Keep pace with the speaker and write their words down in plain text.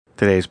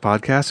Today's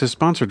podcast is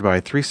sponsored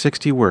by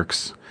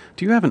 360works.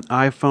 Do you have an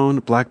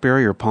iPhone,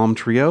 BlackBerry, or Palm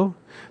Treo?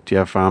 Do you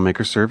have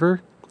FileMaker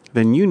Server?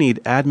 Then you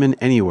need Admin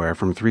Anywhere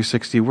from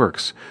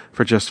 360works.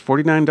 For just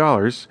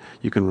 $49,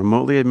 you can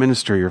remotely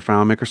administer your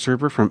FileMaker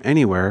Server from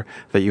anywhere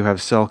that you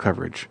have cell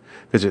coverage.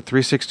 Visit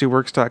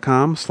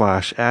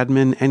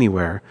 360works.com/admin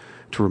anywhere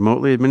to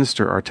remotely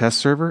administer our test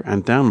server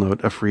and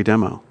download a free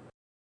demo.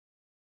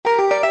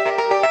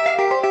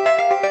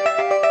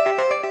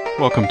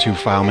 Welcome to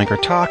FileMaker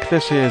Talk.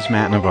 This is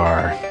Matt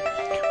Navarre.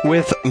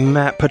 With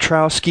Matt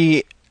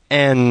Petrowski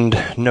and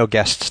no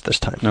guests this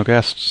time. No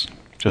guests.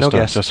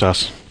 Just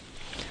us.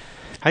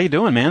 How you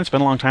doing, man? It's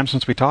been a long time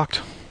since we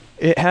talked.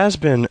 It has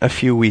been a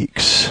few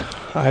weeks.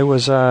 I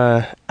was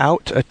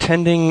out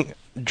attending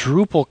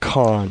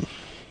DrupalCon.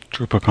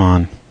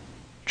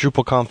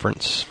 Drupal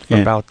conference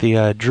about the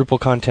Drupal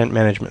content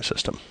management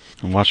system.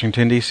 In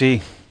Washington,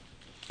 D.C.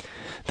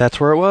 That's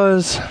where it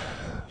was.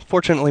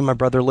 Fortunately, my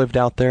brother lived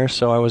out there,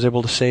 so I was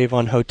able to save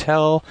on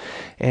hotel,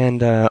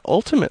 and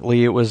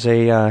ultimately it was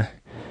I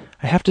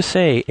have to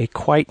say, a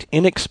quite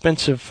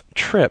inexpensive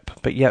trip,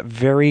 but yet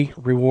very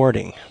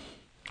rewarding.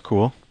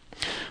 Cool.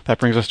 That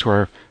brings us to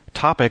our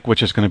topic,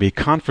 which is going to be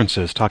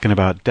conferences, talking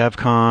about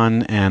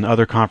DevCon and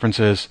other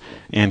conferences,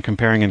 and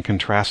comparing and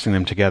contrasting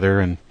them together,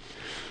 and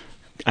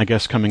I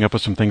guess coming up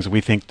with some things that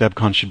we think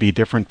DevCon should be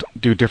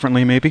do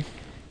differently, maybe?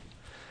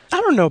 I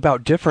don't know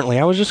about differently.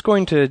 I was just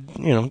going to,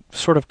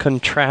 sort of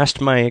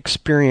contrast my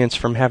experience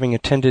from having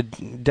attended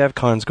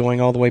DevCons going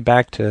all the way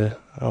back to,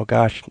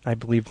 I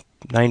believe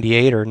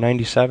 98 or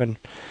 97,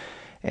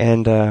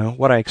 and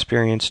what I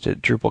experienced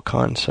at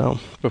DrupalCon. So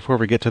before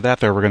we get to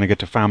that, though, we're going to get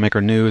to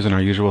FileMaker News and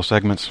our usual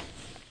segments.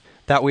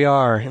 That we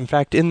are. In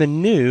fact, in the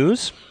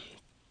news,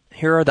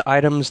 here are the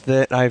items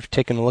that I've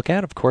taken a look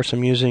at. Of course,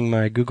 I'm using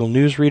my Google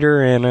News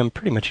Reader, and I'm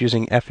pretty much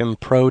using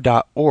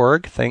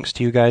fmpro.org, thanks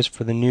to you guys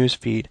for the news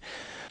feed.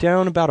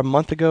 Down about a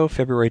month ago,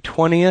 February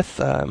 20th,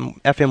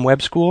 FM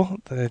Web School,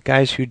 the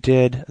guys who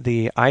did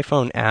the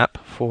iPhone app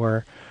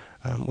for,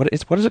 what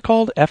is it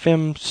called?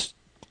 FM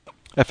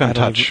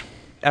Touch.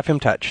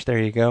 FM Touch, there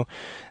you go.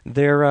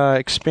 They're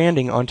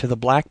expanding onto the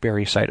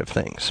BlackBerry side of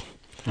things.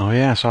 Oh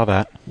yeah, I saw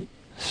that.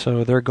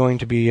 So they're going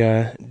to be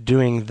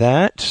doing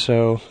that.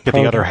 So get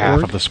the other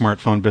half of the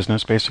smartphone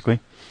business,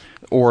 basically.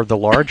 Or the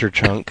larger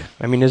chunk.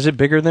 I mean, is it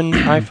bigger than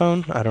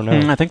iPhone? I don't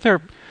know. I think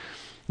they're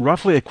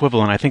roughly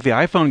equivalent. I think the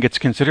iPhone gets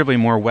considerably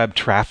more web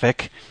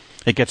traffic.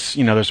 It gets,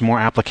 there's more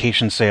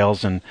application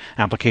sales and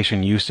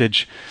application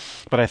usage.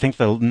 But I think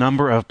the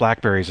number of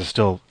BlackBerries is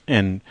still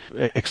in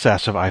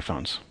excess of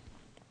iPhones.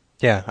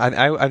 Yeah,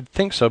 I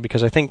think so,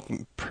 because I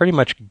think pretty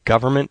much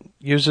government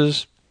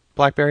uses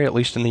BlackBerry, at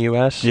least in the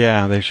U.S.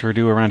 Yeah, they sure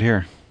do around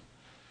here.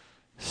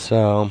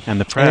 So, and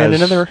the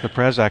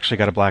Prez actually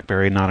got a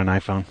BlackBerry, not an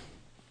iPhone.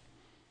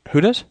 Who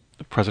does?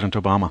 President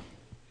Obama.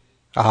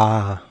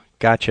 Ah,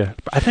 gotcha.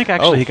 I think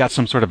actually he got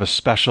some sort of a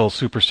special,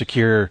 super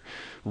secure,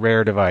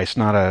 rare device,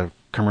 not a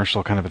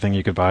commercial kind of a thing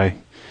you could buy,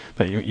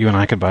 that you and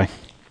I could buy.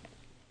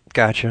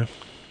 Gotcha.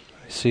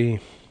 I see.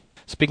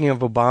 Speaking of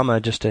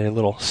Obama, just a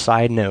little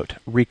side note.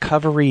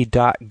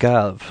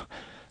 Recovery.gov.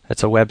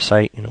 That's a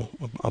website,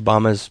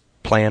 Obama's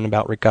plan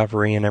about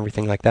recovery and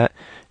everything like that.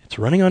 It's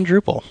running on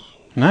Drupal.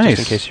 Nice.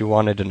 Just in case you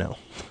wanted to know.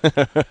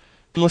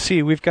 Let's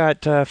see. We've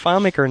got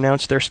FileMaker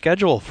announced their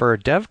schedule for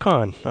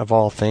DevCon, of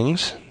all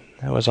things.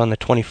 That was on the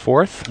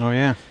 24th. Oh,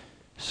 yeah.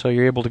 So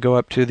you're able to go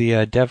up to the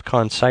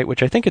DevCon site,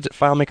 which I think is at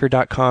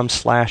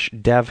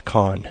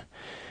filemaker.com/DevCon.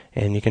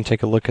 And you can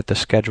take a look at the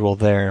schedule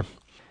there.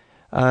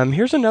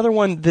 Here's another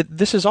one that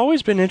this has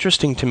always been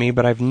interesting to me,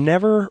 but I've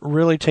never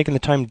really taken the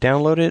time to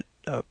download it,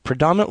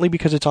 predominantly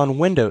because it's on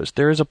Windows.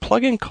 There is a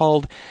plugin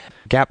called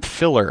Gap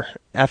Filler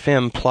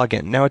FM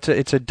plugin. Now,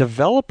 it's a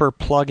developer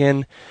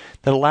plugin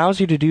that allows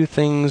you to do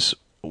things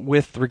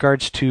with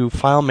regards to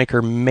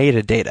FileMaker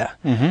metadata.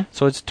 Mm-hmm.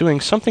 So it's doing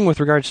something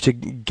with regards to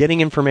getting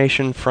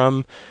information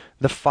from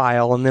the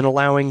file and then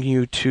allowing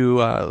you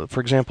to, for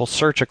example,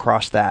 search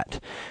across that.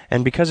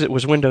 And because it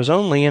was Windows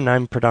only and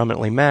I'm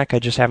predominantly Mac, I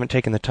just haven't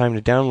taken the time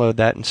to download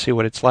that and see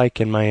what it's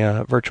like in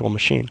my virtual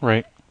machine.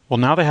 Right. Well,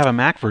 now they have a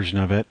Mac version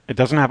of it. It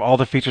doesn't have all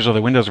the features of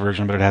the Windows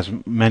version, but it has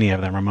many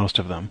of them, or most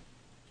of them.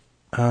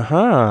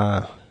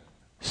 Uh-huh.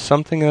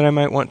 Something that I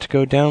might want to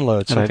go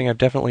download. Something I've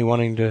definitely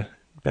been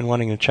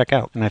wanting to check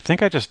out. And I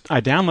think I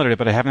downloaded it,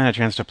 but I haven't had a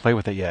chance to play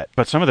with it yet.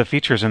 But some of the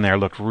features in there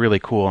look really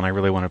cool, and I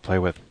really want to play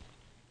with.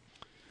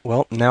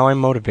 Well, now I'm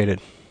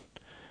motivated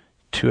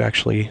to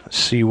actually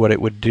see what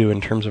it would do in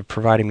terms of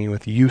providing me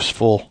with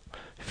useful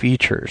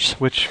features.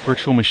 Which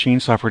virtual machine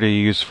software do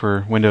you use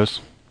for Windows?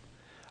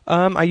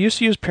 I used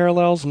to use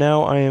Parallels.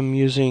 Now I am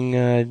using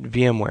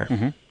VMware.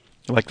 Mm-hmm.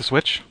 You like the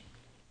switch?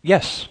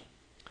 Yes.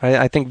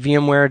 I think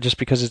VMware, just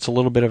because it's a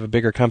little bit of a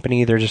bigger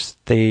company,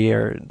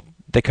 they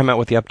come out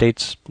with the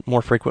updates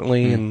more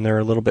frequently, and they're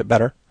a little bit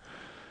better.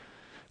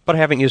 But I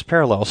haven't used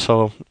Parallels,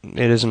 so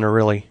it isn't a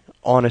really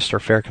honest or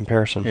fair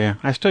comparison. Yeah,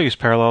 I still use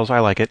Parallels. I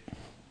like it.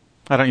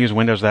 I don't use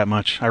Windows that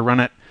much. I run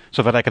it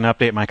so that I can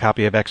update my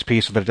copy of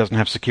XP so that it doesn't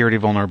have security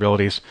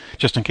vulnerabilities,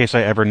 just in case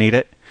I ever need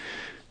it.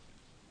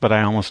 but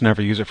I almost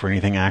never use it for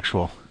anything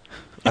actual.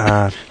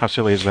 How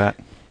silly is that?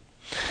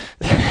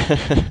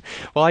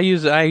 Well,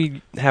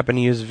 I happen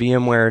to use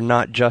VMware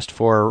not just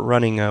for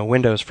running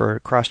Windows for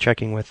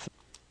cross-checking with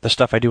the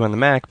stuff I do on the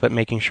Mac, but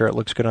making sure it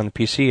looks good on the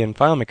PC and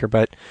FileMaker,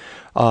 but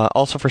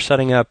also for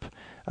setting up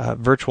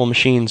virtual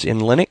machines in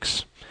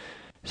Linux,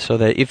 so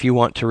that if you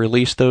want to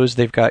release those,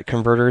 they've got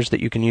converters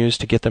that you can use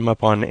to get them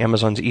up on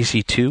Amazon's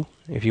EC2.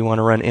 If you want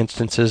to run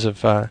instances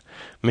of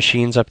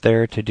machines up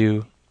there to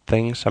do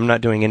things. I'm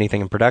not doing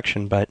anything in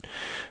production, but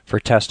for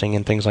testing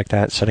and things like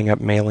that, setting up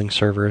mailing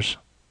servers.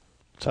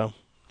 So,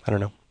 I don't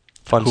know.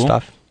 Fun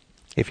stuff,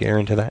 if you're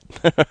into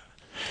that.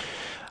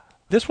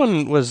 This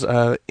one was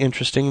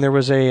interesting. There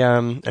was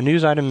a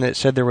news item that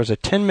said there was a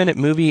 10-minute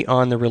movie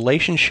on the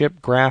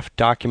relationship graph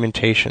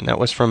documentation. That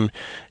was from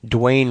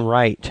Dwayne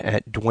Wright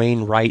at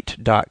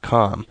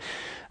DwayneWright.com.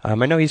 I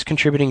know he's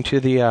contributing to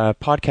the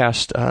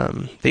podcast,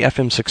 the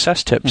FM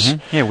Success Tips.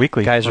 Mm-hmm. Yeah,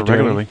 weekly. Guys are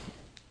regularly.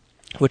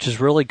 Which is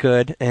really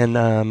good, and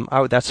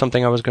that's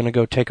something I was going to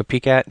go take a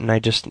peek at, and I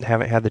just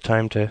haven't had the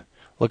time to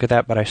look at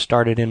that, but I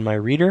started in my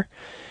reader.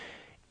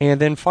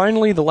 And then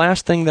finally, the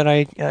last thing that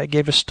I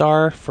gave a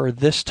star for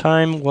this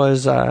time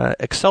was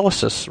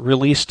Excelsis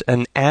released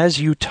an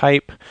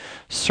as-you-type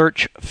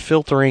search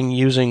filtering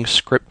using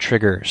script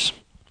triggers,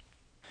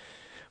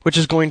 which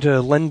is going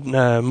to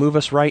move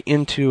us right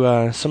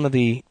into some of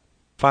the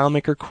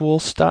FileMaker cool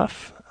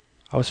stuff.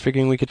 I was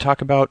figuring we could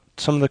talk about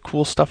some of the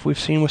cool stuff we've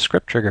seen with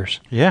script triggers.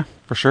 Yeah,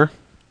 for sure.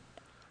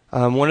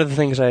 One of the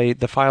things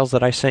the files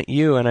that I sent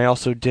you, and I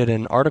also did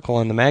an article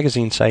on the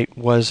magazine site,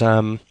 was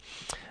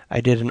I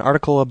did an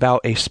article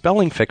about a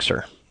spelling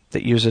fixer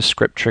that uses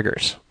script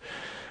triggers,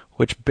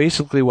 which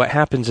basically what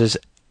happens is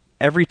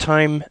every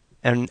time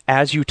and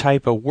as you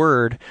type a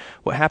word,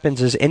 what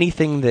happens is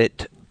anything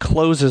that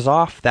closes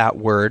off that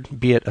word,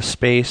 be it a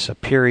space, a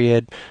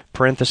period,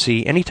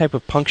 parenthesis, any type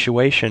of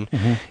punctuation,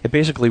 it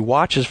basically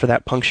watches for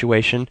that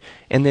punctuation,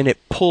 and then it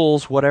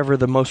pulls whatever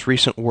the most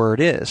recent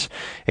word is.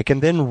 It can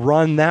then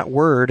run that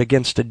word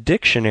against a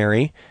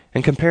dictionary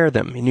and compare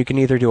them. And you can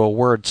either do a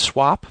word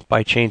swap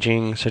by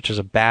changing, such as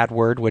a bad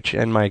word, which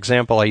in my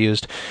example I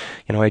used,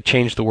 I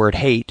changed the word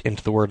hate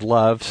into the word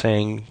love,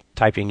 typing,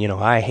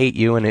 I hate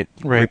you, and it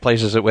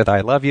replaces it with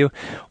I love you,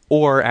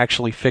 or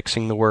actually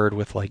fixing the word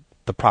with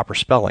the proper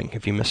spelling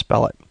if you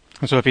misspell it.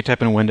 And so if you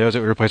type in Windows, it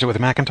would replace it with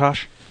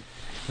Macintosh?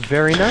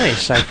 Very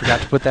nice. I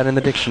forgot to put that in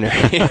the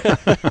dictionary.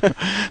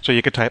 So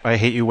you could type I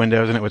hate you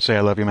Windows and it would say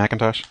I love you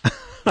Macintosh?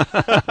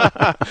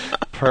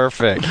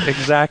 Perfect.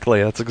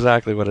 Exactly. That's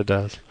exactly what it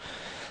does.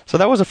 So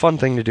that was a fun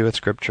thing to do with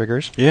script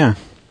triggers. Yeah.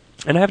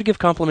 And I have to give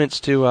compliments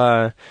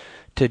to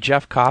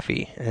Jeff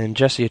Coffey and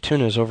Jesse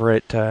Atunas over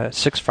at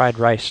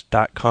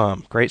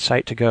sixfriedrice.com. Great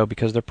site to go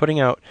because they're putting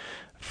out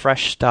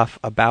fresh stuff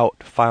about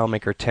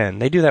FileMaker 10.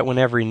 They do that when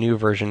every new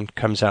version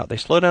comes out. They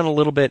slow down a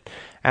little bit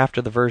after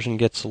the version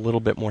gets a little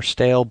bit more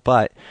stale,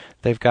 but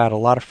they've got a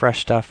lot of fresh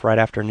stuff right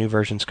after new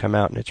versions come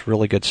out, and it's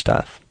really good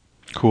stuff.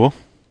 Cool.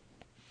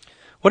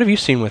 What have you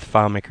seen with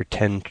FileMaker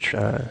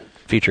 10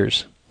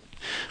 features?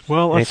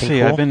 Well, let's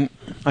Anything see.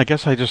 cool? I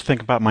guess I just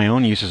think about my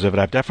own uses of it.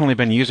 I've definitely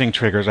been using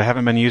triggers. I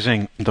haven't been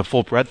using the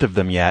full breadth of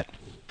them yet.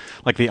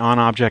 Like the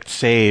on-object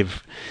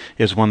save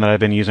is one that I've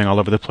been using all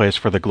over the place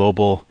for the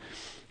global,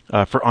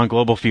 on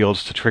global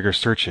fields to trigger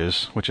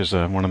searches, which is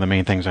one of the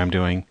main things I'm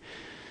doing.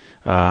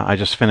 I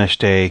just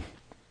finished a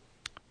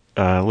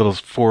little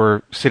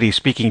 4-city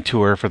speaking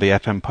tour for the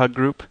FM Pug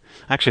group.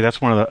 Actually,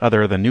 that's one of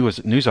the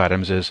news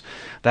items is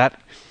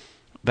that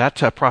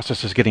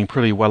process is getting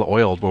pretty well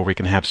oiled, where we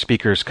can have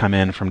speakers come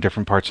in from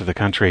different parts of the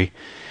country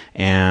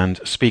and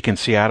speak in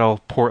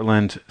Seattle,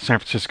 Portland, San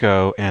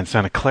Francisco, and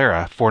Santa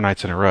Clara 4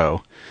 nights in a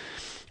row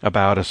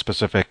about a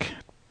specific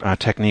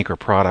technique or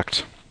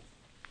product,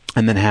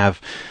 and then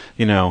have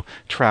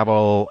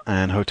travel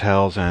and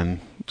hotels and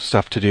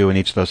stuff to do in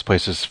each of those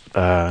places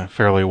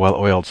fairly well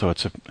oiled, so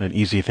it's an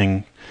easy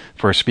thing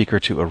for a speaker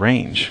to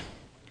arrange.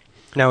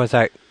 Now, is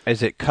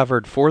it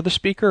covered for the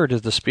speaker, or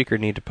does the speaker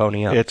need to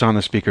pony up? It's on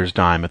the speaker's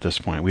dime at this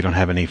point. We don't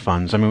have any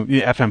funds. I mean,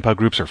 FM Pug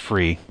groups are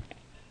free.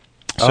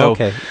 So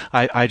okay.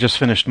 I just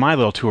finished my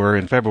little tour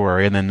in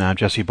February, and then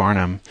Jesse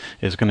Barnum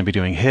is going to be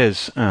doing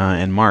his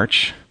in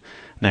March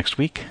next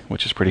week,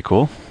 which is pretty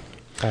cool.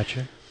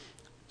 Gotcha.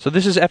 So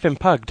this is FM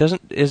Pug.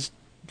 Is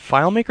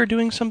FileMaker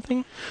doing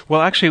something?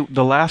 Well, actually,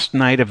 the last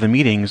night of the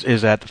meetings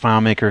is at the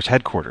FileMaker's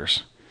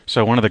headquarters.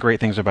 So one of the great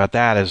things about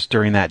that is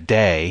during that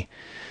day,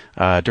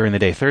 during the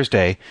day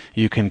Thursday,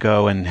 you can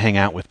go and hang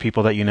out with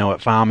people that you know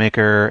at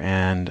FileMaker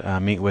and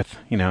meet with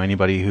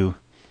anybody who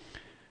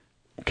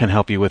can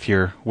help you with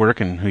your work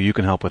and who you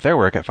can help with their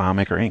work at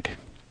FileMaker Inc.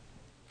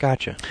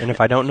 Gotcha. And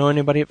if I don't know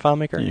anybody at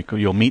FileMaker?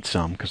 You'll meet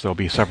some, because there'll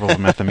be several of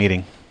them at the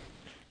meeting.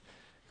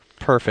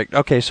 Perfect.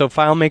 Okay, so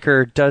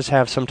FileMaker does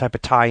have some type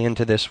of tie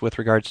into this with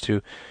regards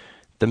to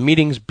the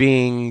meetings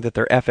being that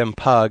they're FM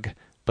Pug,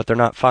 but they're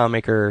not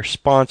FileMaker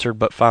sponsored,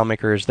 but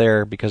FileMaker is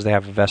there because they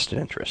have a vested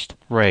interest.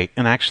 Right.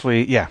 And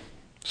actually, yeah.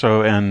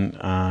 So, and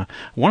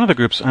one of the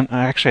groups, and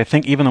actually I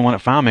think even the one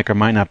at FileMaker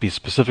might not be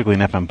specifically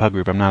an FMPug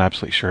group. I'm not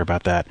absolutely sure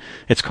about that.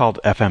 It's called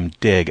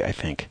FMDig, I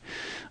think.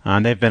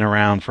 And they've been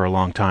around for a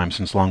long time,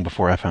 since long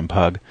before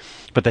FMPug.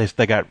 But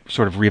they got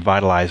sort of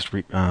revitalized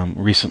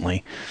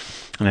recently.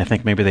 And I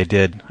think maybe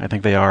I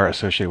think they are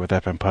associated with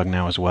FMPug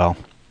now as well.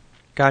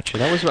 Gotcha.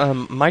 That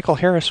was Michael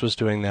Harris was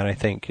doing that, I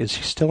think. Is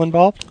he still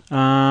involved?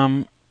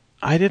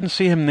 I didn't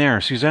see him there.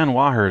 Suzanne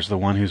Waher is the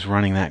one who's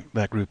running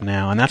that group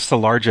now, and that's the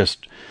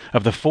largest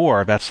of the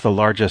four. That's the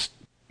largest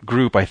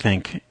group, I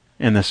think,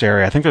 in this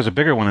area. I think there's a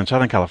bigger one in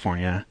Southern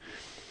California,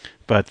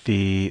 but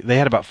they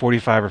had about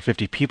 45 or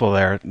 50 people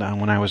there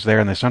when I was there,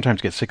 and they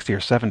sometimes get 60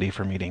 or 70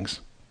 for meetings.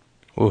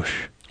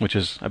 Whoosh. Which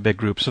is a big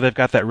group. So they've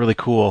got that really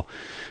cool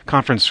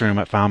conference room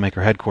at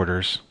FileMaker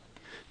headquarters.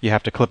 You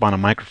have to clip on a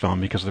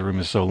microphone because the room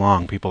is so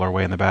long. People are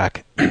way in the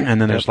back. And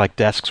then there's like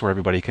desks where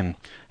everybody can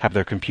have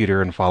their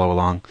computer and follow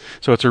along.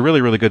 So it's a really,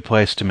 really good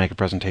place to make a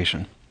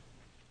presentation.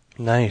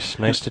 Nice.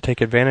 Nice to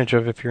take advantage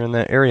of if you're in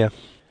that area.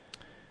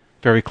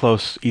 Very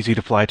close, easy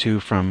to fly to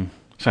from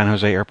San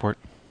Jose Airport.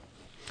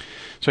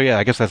 So yeah,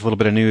 I guess that's a little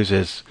bit of news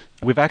is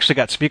we've actually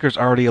got speakers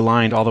already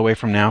aligned all the way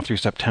from now through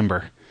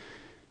September.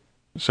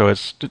 So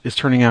it's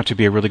turning out to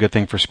be a really good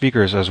thing for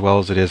speakers as well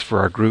as it is for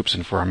our groups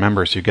and for our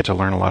members. You get to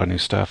learn a lot of new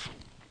stuff.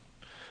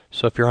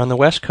 So if you're on the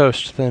West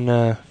Coast,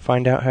 then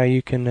find out how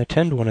you can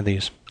attend one of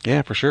these.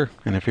 Yeah, for sure.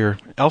 And if you're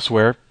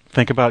elsewhere,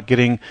 think about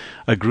getting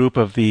a group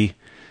of the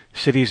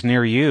cities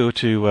near you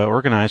to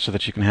organize so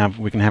that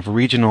we can have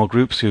regional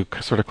groups who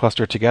sort of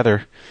cluster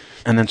together,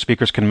 and then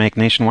speakers can make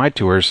nationwide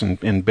tours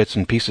in bits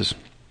and pieces.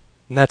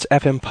 And that's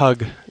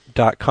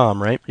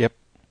fmpug.com, right? Yep.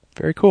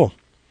 Very cool.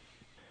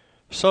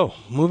 So,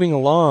 moving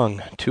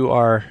along to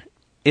our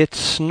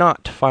It's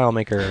Not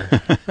FileMaker.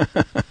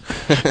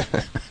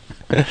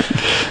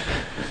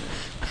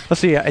 Let's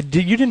see,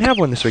 you didn't have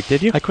one this week,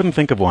 did you? I couldn't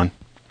think of one.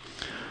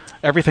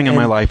 Everything in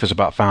my life is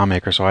about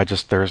FileMaker, so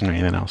there isn't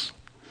anything else.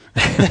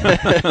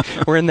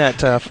 We're in that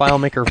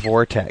FileMaker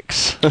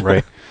vortex.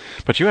 Right.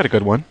 But you had a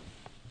good one.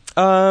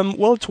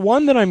 Well, it's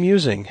one that I'm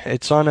using.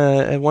 It's on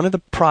one of the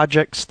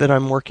projects that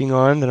I'm working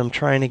on that I'm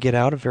trying to get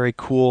out, a very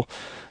cool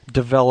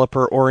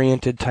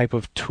developer-oriented type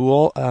of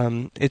tool.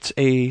 It's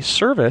a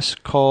service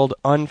called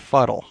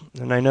Unfuddle.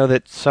 And I know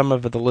that some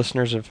of the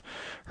listeners have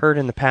heard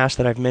in the past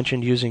that I've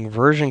mentioned using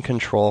version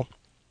control.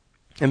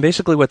 And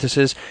basically what this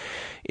is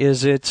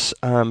it's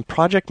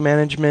project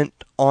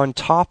management on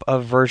top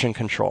of version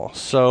control.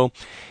 So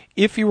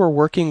if you were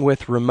working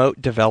with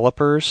remote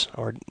developers,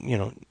 or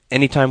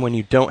anytime when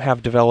you don't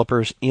have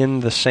developers in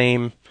the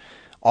same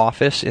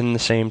office, in the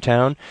same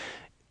town,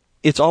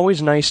 it's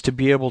always nice to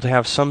be able to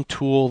have some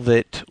tool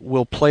that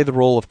will play the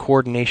role of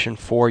coordination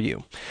for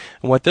you.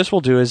 And what this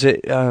will do is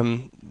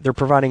they're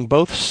providing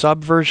both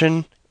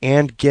Subversion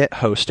and Git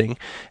hosting,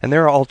 and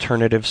there are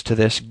alternatives to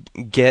this: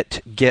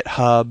 Git,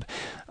 GitHub,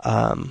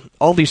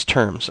 all these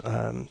terms: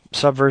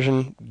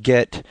 Subversion,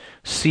 Git,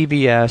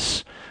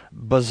 CVS,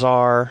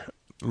 Bazaar,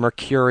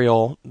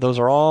 Mercurial. Those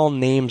are all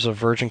names of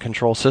version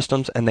control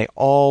systems, and they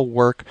all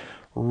work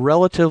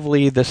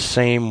relatively the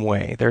same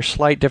way. There are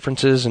slight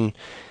differences, and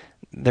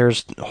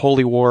there's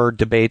holy war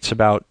debates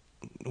about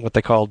what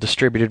they call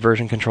distributed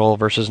version control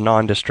versus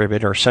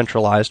non-distributed or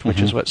centralized,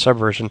 which is what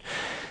Subversion.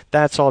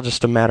 That's all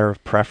just a matter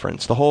of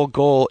preference. The whole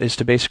goal is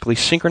to basically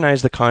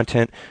synchronize the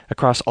content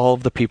across all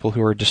of the people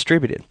who are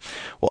distributed.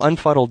 Well,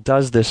 Unfuddle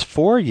does this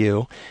for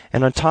you,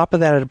 and on top of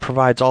that, it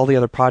provides all the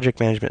other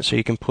project management. So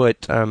you can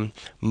put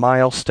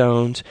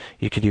milestones,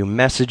 you can do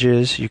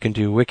messages, you can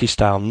do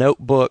wiki-style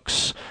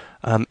notebooks,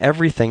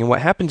 everything. And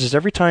what happens is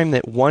every time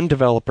that one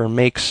developer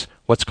makes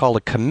what's called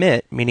a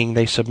commit, meaning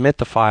they submit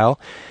the file,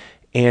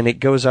 and it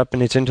goes up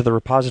and it's into the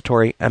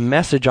repository, a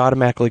message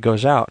automatically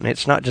goes out. And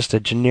it's not just a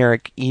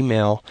generic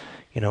email,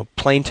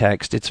 plain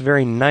text. It's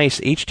very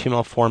nice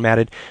HTML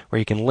formatted where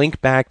you can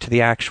link back to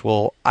the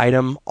actual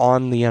item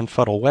on the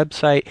Unfuddle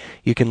website.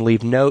 You can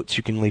leave notes,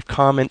 you can leave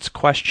comments,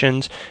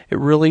 questions. It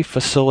really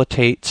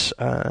facilitates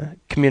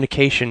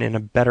communication in a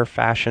better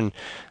fashion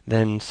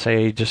than,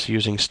 say, just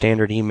using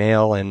standard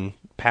email and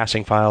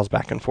passing files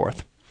back and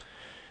forth,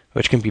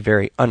 which can be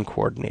very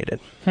uncoordinated.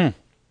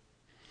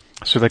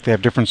 So they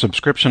have different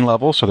subscription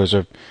levels. So there's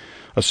a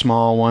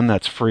small one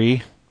that's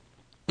free.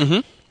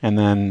 Mm-hmm. And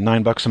then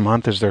 $9 a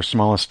month is their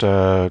smallest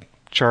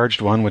charged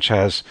one, which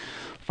has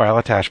file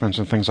attachments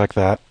and things like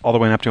that, all the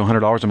way up to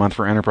 $100 a month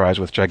for enterprise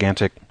with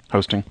gigantic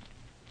hosting.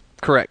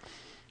 Correct.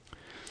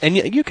 And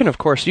you can, of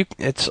course,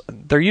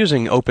 they're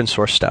using open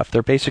source stuff.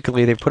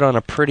 They've put on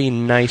a pretty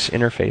nice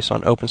interface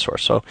on open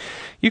source. So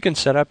you can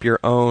set up your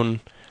own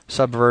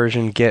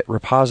Subversion Git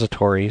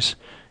repositories,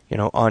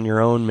 on your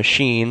own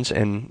machines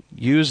and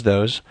use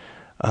those.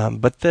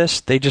 But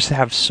they just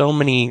have so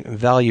many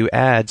value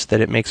adds that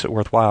it makes it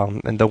worthwhile.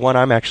 And the one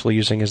I'm actually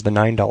using is the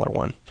 $9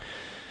 one,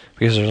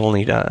 because there's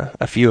only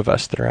a few of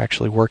us that are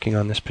actually working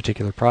on this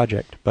particular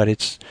project. But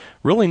it's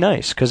really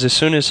nice, because as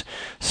soon as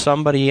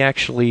somebody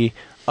actually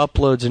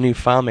uploads a new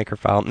FileMaker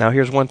file, now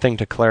here's one thing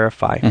to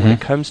clarify. When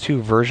it comes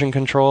to version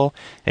control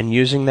and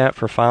using that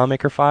for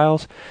FileMaker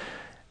files,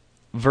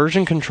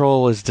 version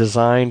control is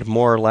designed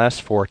more or less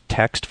for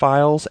text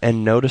files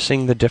and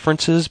noticing the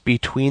differences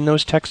between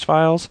those text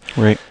files.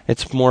 Right.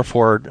 It's more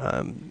for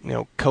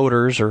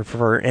coders or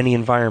for any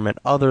environment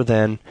other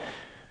than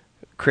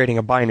creating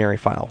a binary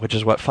file, which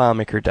is what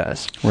FileMaker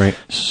does. Right.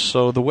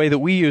 So the way that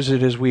we use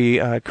it is we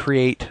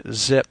create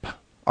zip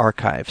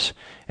archives,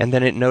 and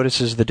then it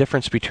notices the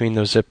difference between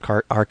those zip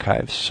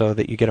archives so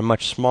that you get a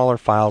much smaller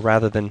file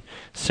rather than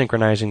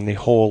synchronizing the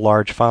whole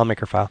large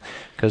FileMaker file,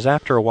 because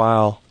after a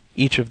while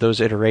each of those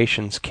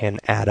iterations can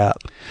add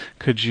up.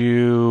 Could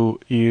you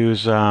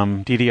use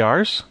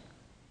DDRs?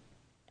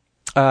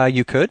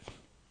 You could.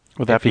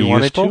 Would that be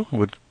useful?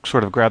 Would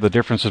sort of grab the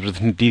differences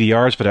between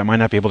DDRs, but I might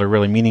not be able to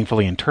really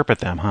meaningfully interpret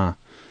them, huh?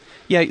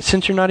 Yeah,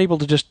 since you're not able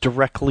to just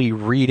directly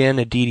read in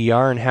a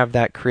DDR and have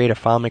that create a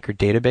FileMaker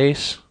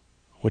database,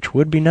 which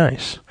would be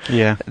nice.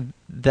 Yeah.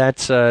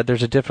 There's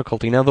a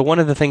difficulty. Now, one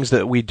of the things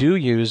that we do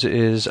use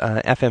is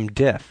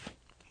FMDiff,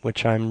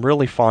 which I'm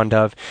really fond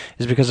of,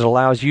 is because it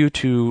allows you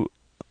to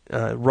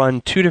run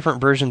two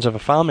different versions of a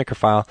FileMaker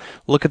file,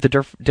 look at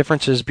the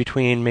differences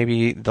between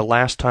maybe the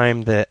last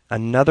time that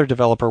another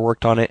developer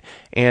worked on it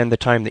and the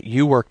time that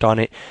you worked on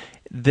it.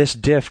 This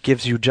diff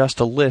gives you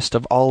just a list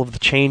of all of the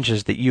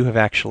changes that you have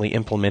actually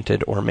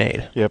implemented or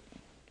made. Yep.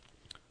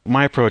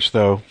 My approach,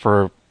 though,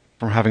 from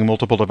having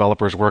multiple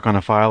developers work on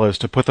a file is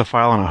to put the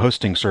file on a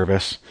hosting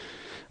service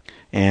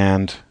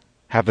and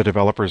have the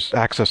developers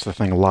access the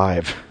thing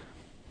live.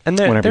 And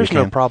there's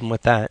no problem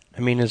with that. I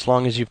mean, as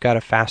long as you've got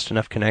a fast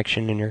enough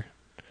connection and you're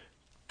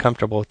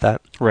comfortable with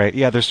that. Right.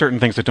 Yeah, there's certain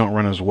things that don't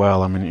run as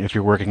well. I mean, if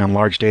you're working on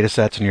large data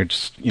sets and you're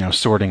just,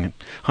 sorting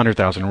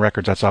 100,000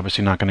 records, that's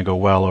obviously not going to go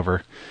well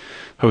over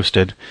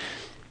hosted.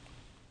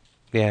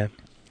 Yeah.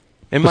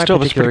 In my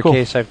particular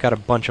case, I've got a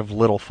bunch of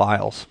little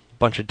files, a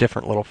bunch of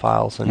different little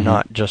files, and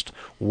not just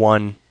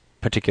one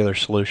particular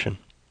solution.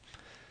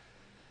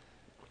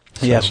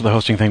 So the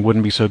hosting thing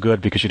wouldn't be so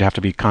good because you'd have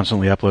to be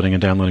constantly uploading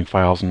and downloading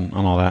files and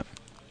all that.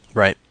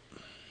 Right.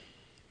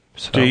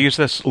 So, do you use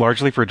this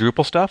largely for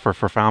Drupal stuff or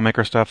for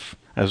FileMaker stuff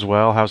as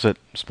well? How's it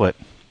split?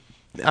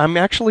 I'm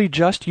actually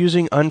just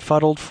using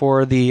Unfuddled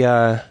for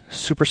the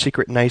super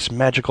secret, nice,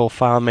 magical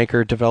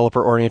FileMaker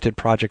developer-oriented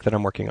project that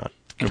I'm working on.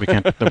 That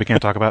we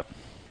can't talk about?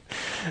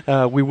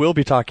 We will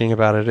be talking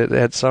about it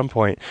at some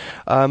point.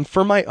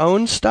 For my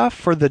own stuff,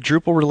 for the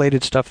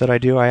Drupal-related stuff that I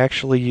do, I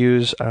actually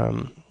use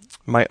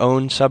my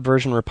own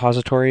Subversion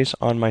repositories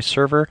on my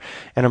server,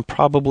 and I'm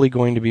probably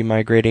going to be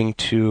migrating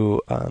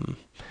to...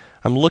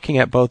 I'm looking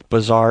at both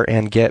Bazaar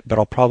and Git, but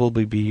I'll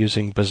probably be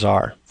using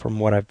Bazaar from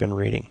what I've been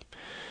reading.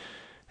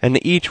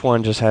 And each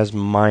one just has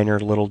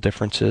minor little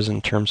differences in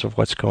terms of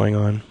what's going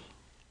on.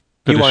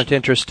 You aren't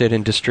interested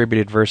in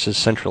distributed versus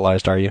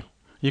centralized, are you?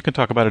 You can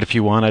talk about it if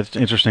you want. It's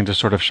interesting to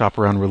sort of shop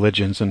around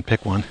religions and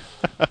pick one.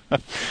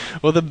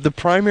 Well, the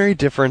primary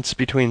difference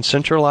between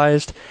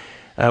centralized,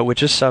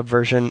 which is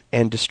Subversion,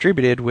 and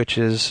distributed, which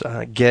is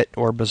Git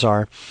or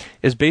Bazaar,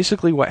 is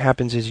basically what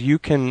happens is you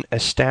can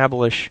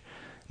establish...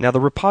 Now, the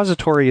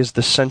repository is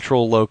the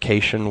central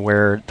location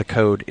where the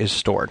code is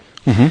stored.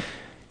 Mm-hmm.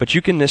 But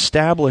you can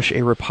establish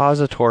a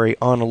repository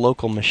on a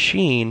local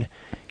machine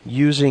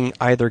using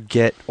either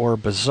Git or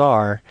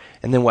Bazaar,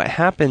 and then what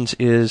happens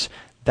is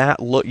that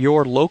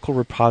your local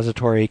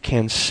repository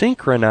can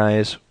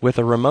synchronize with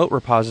a remote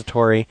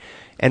repository,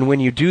 and when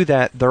you do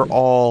that,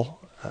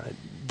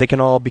 they can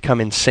all become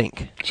in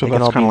sync. So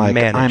that's kind of like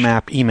managed.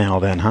 IMAP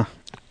email then, huh?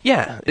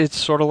 Yeah, it's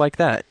sort of like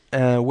that.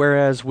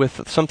 Whereas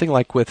with something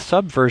like with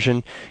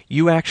Subversion,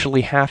 you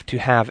actually have to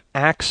have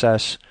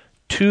access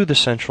to the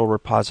central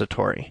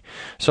repository.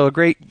 So a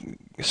great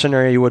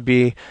scenario would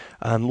be,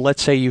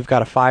 let's say you've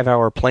got a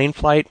 5-hour plane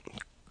flight,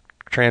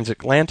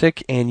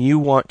 transatlantic, and you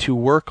want to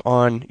work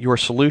on your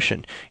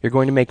solution. You're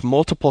going to make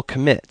multiple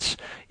commits.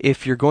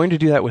 If you're going to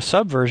do that with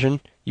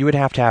Subversion, you would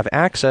have to have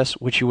access,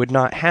 which you would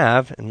not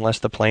have unless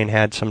the plane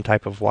had some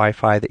type of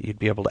Wi-Fi that you'd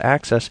be able to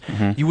access.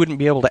 Mm-hmm. You wouldn't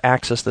be able to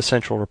access the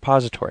central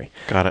repository.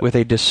 Got it. With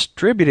a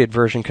distributed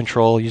version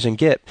control using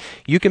Git,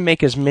 you can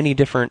make as many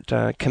different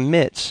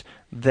commits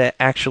that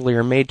actually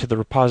are made to the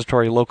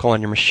repository local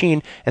on your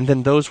machine, and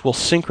then those will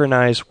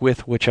synchronize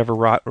with whichever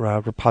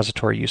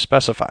repository you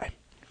specify.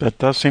 That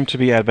does seem to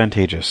be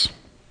advantageous.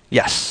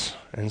 Yes.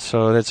 And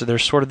so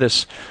there's sort of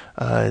this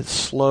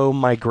slow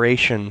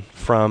migration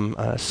from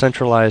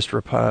centralized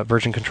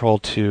version control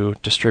to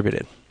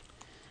distributed,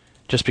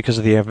 just because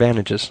of the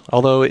advantages.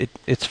 Although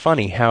it's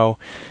funny how,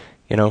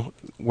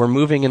 we're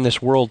moving in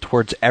this world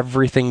towards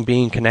everything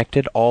being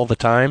connected all the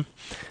time,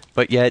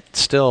 but yet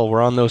still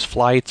we're on those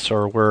flights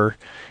or we're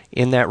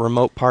in that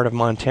remote part of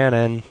Montana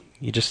and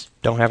you just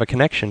don't have a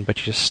connection, but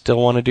you just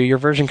still want to do your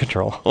version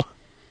control.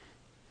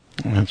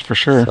 That's for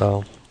sure.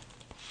 So,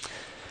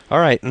 all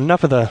right,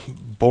 enough of the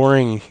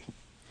boring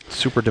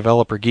super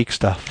developer geek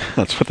stuff.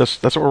 That's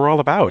what we're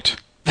all about.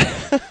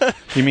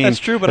 You mean that's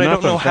true, but I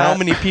don't know how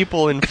many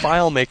people in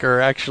FileMaker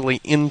are actually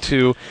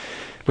into...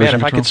 Man,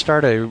 if I could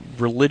start a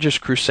religious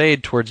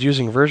crusade towards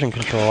using version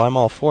control, I'm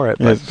all for it,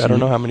 but I don't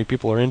know how many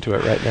people are into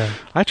it right now.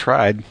 I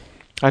tried.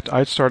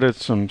 I started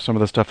some of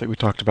the stuff that we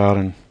talked about,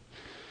 and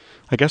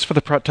I guess for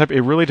the type,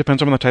 it really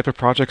depends on the type of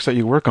projects that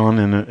you work on,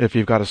 and if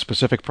you've got a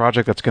specific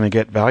project that's going to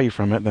get value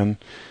from it, then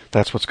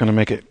that's what's going to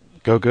make it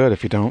go good.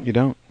 If you don't, you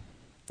don't.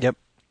 Yep.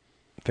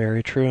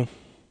 Very true.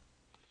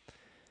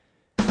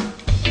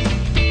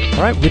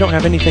 All right, we don't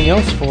have anything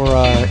else for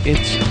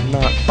It's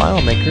Not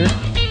FileMaker.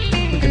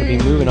 We're going to be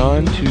moving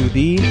on to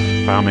the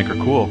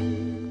FileMaker Cool.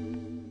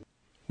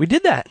 We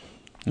did that.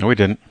 No, we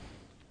didn't.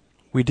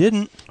 We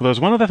didn't. Well, there's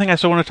one other thing I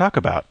still want to talk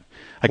about.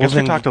 I guess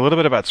we talked a little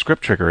bit about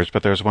script triggers,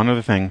 but there's one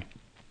other thing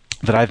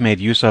that I've made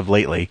use of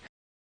lately.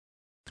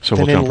 So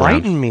we'll jump around.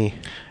 Enlighten me.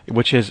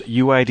 Which is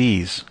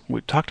UIDs.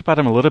 We talked about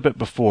them a little bit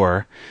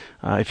before.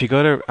 If you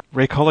go to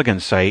Ray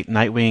Culligan's site,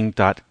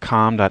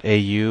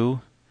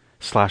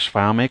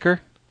 nightwing.com.au/FileMaker,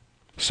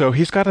 so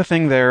he's got a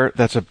thing there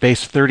that's a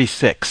base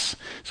 36.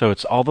 So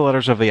it's all the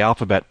letters of the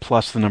alphabet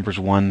plus the numbers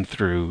 1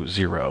 through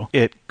 0.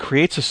 It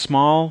creates a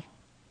small,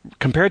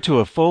 compared to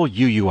a full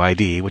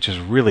UUID, which is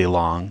really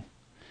long,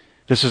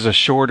 this is a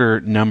shorter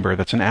number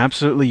that's an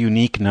absolutely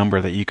unique number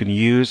that you can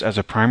use as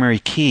a primary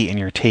key in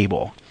your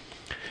table.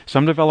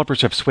 Some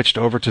developers have switched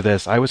over to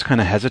this. I was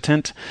kind of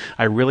hesitant.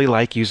 I really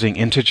like using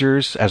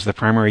integers as the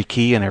primary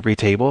key in every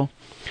table.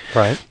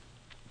 Right.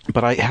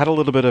 But I had a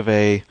little bit of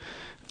a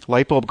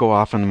light bulb go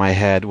off in my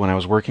head when I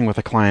was working with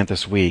a client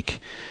this week,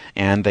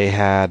 and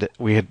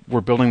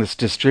we're building this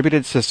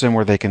distributed system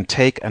where they can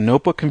take a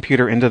notebook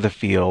computer into the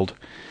field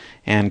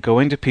and go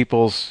into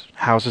people's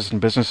houses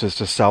and businesses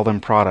to sell them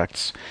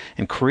products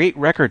and create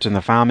records in the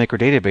FileMaker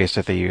database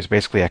that they use,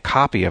 basically a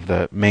copy of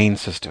the main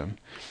system.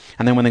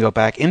 And then when they go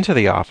back into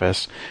the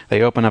office,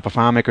 they open up a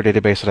FileMaker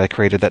database that I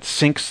created that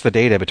syncs the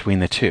data between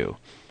the two.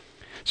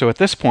 So at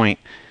this point,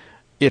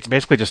 it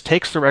basically just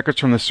takes the records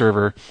from the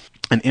server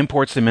and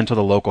imports them into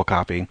the local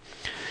copy,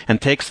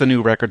 and takes the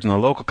new records in the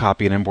local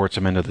copy and imports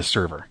them into the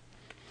server.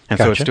 And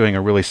so it's doing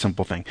a really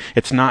simple thing.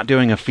 It's not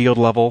doing a field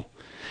level,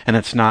 and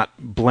it's not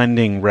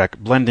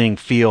blending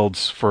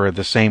fields for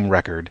the same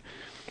record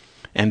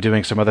and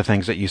doing some other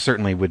things that you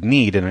certainly would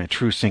need in a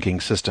true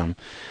syncing system,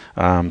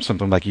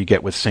 something like you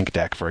get with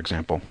SyncDeck, for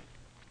example.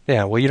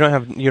 Yeah, well, you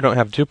don't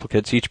have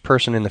duplicates. Each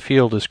person in the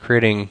field is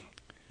creating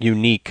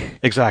unique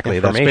Exactly.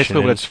 That's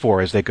basically what it's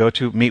for, is they go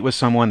to meet with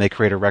someone, they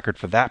create a record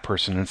for that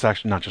person, and it's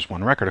actually not just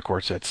one record, of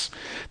course. It's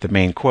the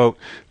main quote,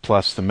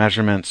 plus the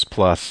measurements,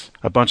 plus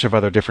a bunch of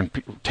other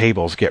different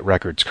tables get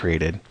records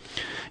created.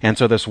 And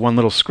so this one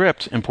little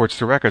script imports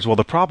the records. Well,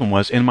 the problem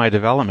was, in my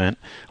development,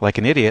 like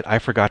an idiot, I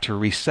forgot to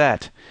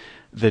reset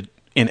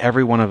in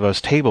every one of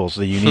those tables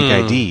the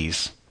unique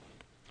IDs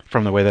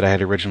from the way that I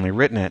had originally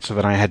written it, so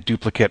that I had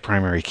duplicate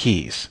primary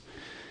keys,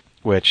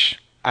 which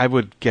I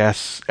would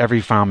guess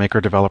every FileMaker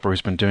developer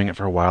who's been doing it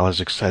for a while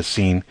has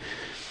seen.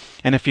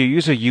 And if you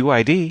use a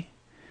UID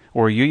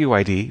or a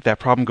UUID, that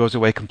problem goes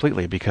away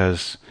completely,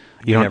 because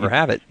you never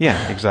have it.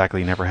 Yeah, exactly.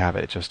 You never have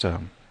it. It's just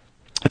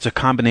it's a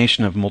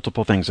combination of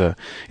multiple things.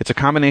 It's a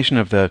combination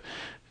of the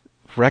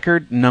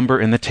record number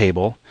in the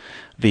table,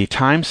 the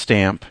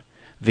timestamp,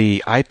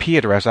 the IP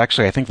address,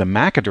 actually I think the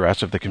MAC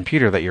address of the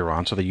computer that you're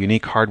on, so the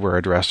unique hardware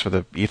address for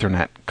the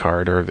Ethernet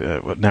card or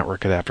the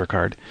network adapter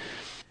card,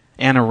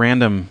 and a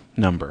random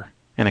number.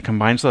 And it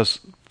combines those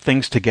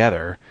things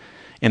together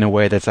in a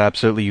way that's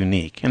absolutely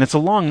unique. And it's a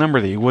long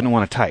number that you wouldn't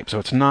want to type, so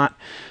it's not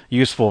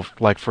useful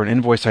like for an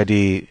invoice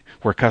ID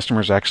where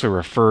customers actually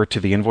refer to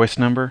the invoice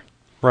number.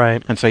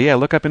 Right. And say, yeah,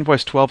 look up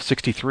invoice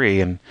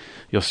 1263 and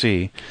you'll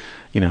see,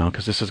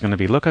 because this is going to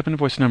be, look up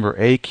invoice number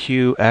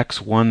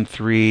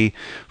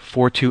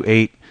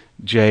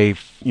AQX13428J,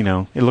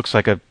 it looks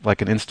like an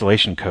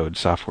installation code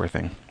software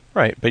thing.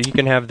 Right, but you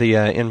can have the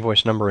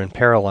invoice number in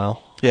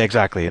parallel. Yeah,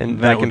 exactly. And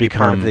that can be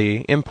part of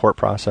the import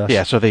process.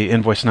 Yeah, so the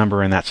invoice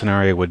number in that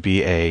scenario would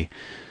be an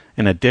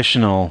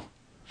additional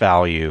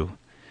value.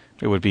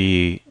 It would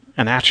be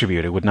an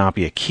attribute. It would not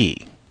be a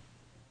key.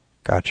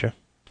 Gotcha.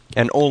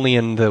 And only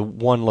in the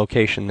one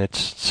location that's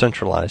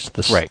centralized,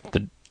 right.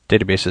 The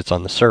database that's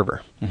on the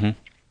server. Mm-hmm.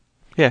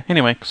 Yeah,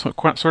 anyway, so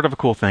sort of a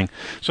cool thing.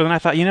 So then I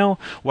thought,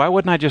 why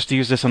wouldn't I just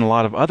use this in a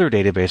lot of other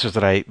databases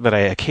that I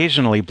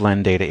occasionally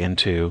blend data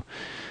into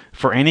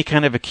for any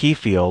kind of a key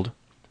field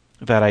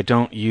that I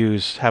don't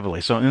use heavily.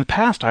 So in the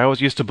past, I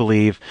always used to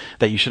believe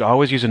that you should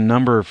always use a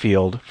number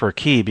field for a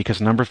key, because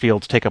number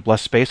fields take up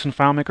less space in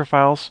FileMaker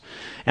files,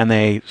 and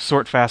they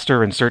sort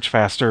faster and search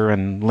faster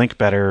and link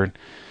better.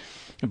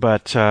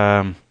 But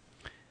and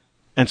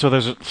so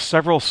there's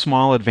several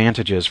small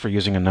advantages for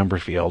using a number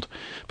field.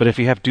 But if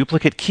you have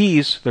duplicate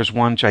keys, there's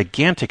one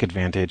gigantic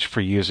advantage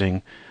for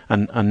using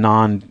a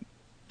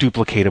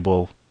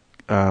non-duplicatable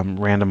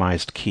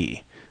randomized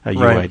key, a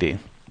UID. Right.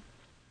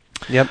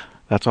 Yep.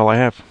 That's all I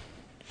have.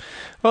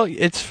 Well,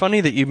 it's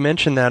funny that you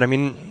mentioned that. I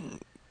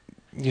mean,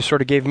 you sort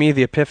of gave me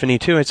the epiphany,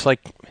 too. It's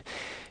like,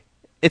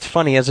 it's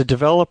funny, as a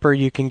developer,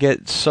 you can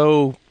get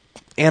so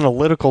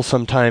analytical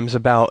sometimes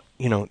about,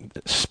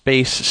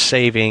 space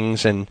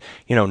savings and,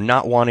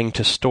 not wanting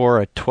to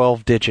store a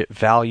 12-digit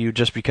value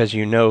just because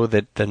you know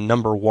that the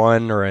number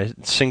one or a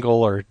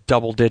single or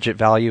double-digit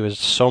value is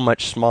so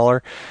much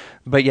smaller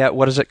But yet,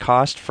 what does it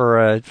cost for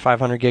a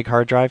 500 gig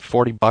hard drive?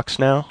 $40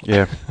 now?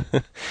 Yeah.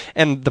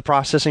 And the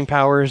processing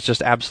power is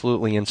just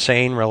absolutely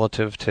insane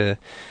relative to,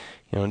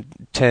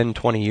 10,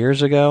 20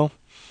 years ago.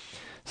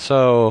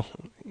 So,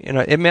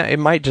 it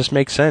might just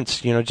make sense,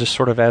 just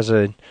sort of as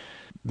a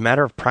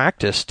matter of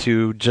practice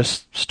to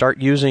just start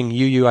using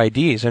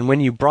UUIDs. And when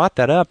you brought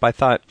that up, I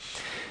thought,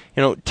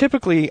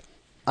 typically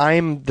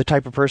I'm the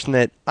type of person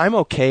that I'm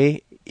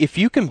okay if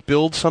you can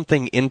build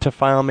something into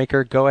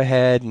FileMaker, go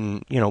ahead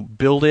and,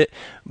 build it,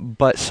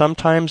 but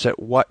sometimes at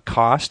what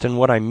cost? And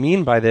what I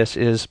mean by this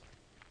is,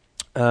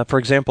 for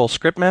example,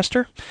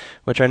 ScriptMaster,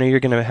 which I know you're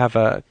going to have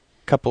a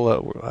couple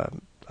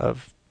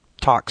of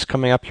talks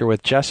coming up here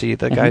with Jesse,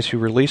 the guys who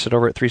release it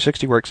over at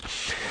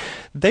 360works.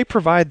 They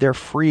provide their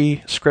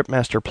free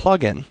ScriptMaster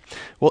plugin.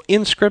 Well,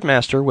 in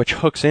ScriptMaster, which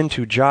hooks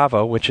into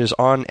Java, which is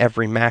on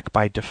every Mac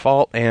by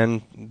default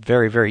and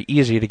very, very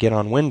easy to get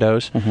on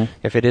Windows,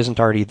 if it isn't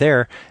already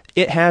there,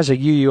 it has a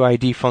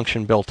UUID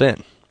function built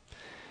in.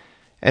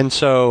 And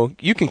so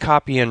you can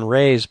copy and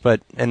raise,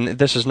 and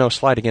this is no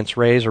slight against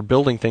Raise or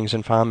building things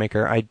in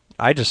FileMaker.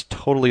 I just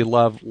totally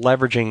love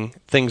leveraging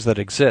things that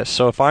exist.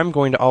 So if I'm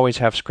going to always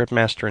have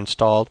ScriptMaster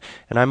installed,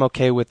 and I'm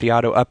okay with the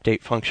auto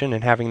update function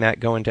and having that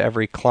go into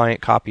every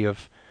client copy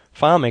of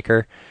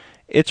FileMaker,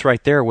 it's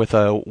right there with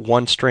a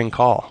one-string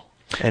call.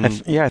 And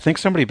I think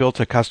somebody built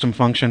a custom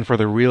function for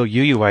the real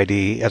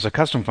UUID as a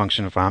custom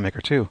function in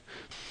FileMaker too.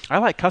 I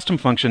like custom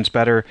functions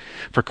better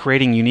for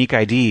creating unique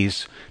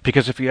IDs,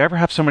 because if you ever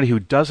have somebody who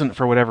doesn't,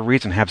 for whatever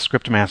reason, have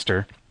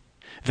ScriptMaster,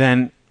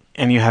 and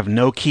you have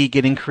no key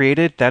getting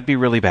created, that'd be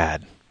really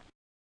bad.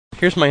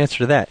 Here's my answer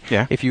to that.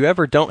 Yeah. If you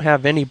ever don't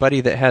have anybody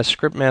that has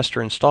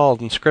ScriptMaster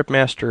installed and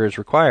ScriptMaster is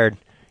required,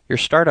 your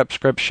startup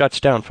script shuts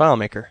down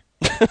FileMaker.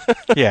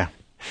 Yeah.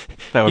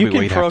 That would be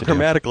what you'd have to do. You can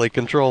programmatically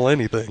control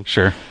anything.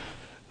 Sure.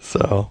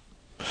 So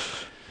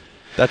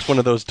that's one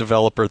of those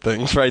developer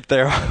things right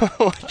there,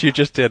 what you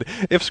just did.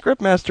 If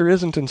ScriptMaster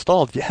isn't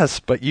installed, yes,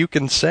 but you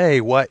can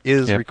say what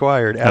is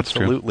required. That's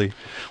absolutely. True.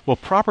 Well,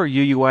 proper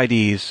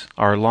UUIDs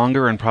are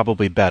longer and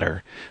probably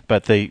better,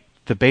 but the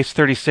base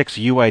 36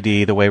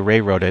 UID, the way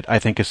Ray wrote it, I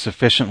think is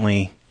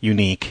sufficiently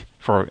unique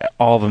for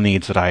all the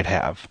needs that I'd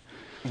have.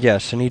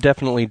 Yes, and he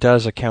definitely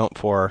does account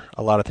for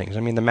a lot of things. I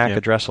mean, the MAC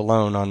address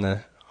alone on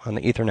the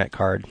Ethernet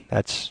card,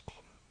 that's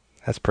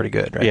pretty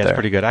good, right? Yeah, there. It's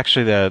pretty good.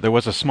 Actually, there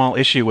was a small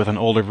issue with an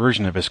older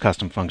version of his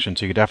custom function,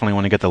 so you definitely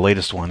want to get the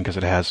latest one because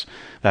it has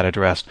that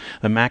address.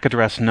 The MAC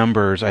address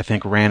numbers, I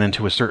think, ran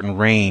into a certain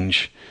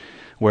range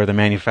where the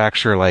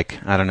manufacturer,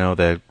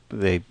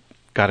 they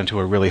got into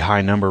a really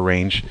high number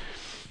range,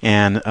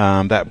 and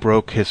that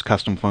broke his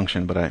custom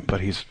function.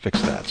 But he's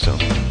fixed that. So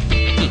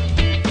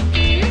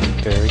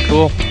very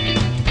cool.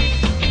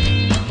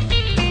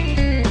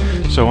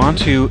 So on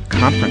to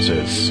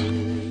conferences.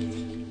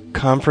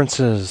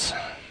 Conferences.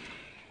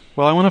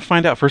 Well, I want to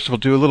find out, first of all,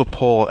 do a little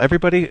poll.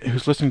 Everybody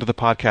who's listening to the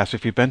podcast,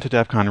 if you've been to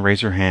DEF CON,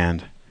 raise your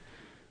hand.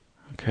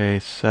 Okay,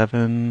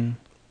 7.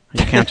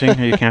 Are you counting?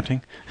 Are you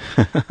counting?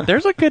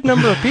 There's a good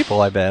number of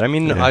people, I bet. I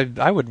mean, Yeah.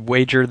 I would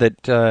wager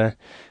that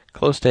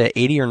close to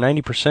 80 or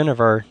 90% of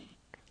our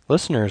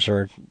listeners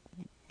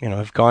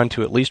have gone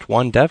to at least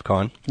one DEF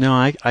CON. No,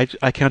 I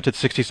counted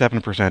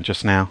 67%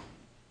 just now.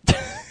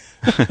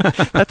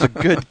 That's a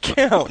good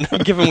count,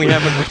 given we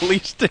haven't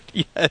released it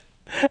yet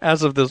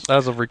as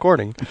of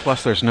recording.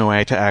 Plus, there's no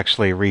way to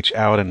actually reach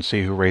out and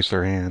see who raised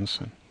their hands.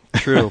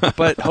 True,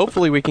 but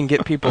hopefully we can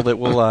get people that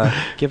will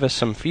give us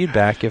some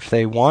feedback if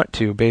they want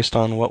to, based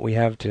on what we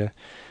have to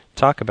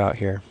talk about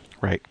here.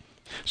 Right.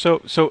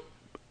 So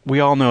we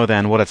all know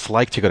then what it's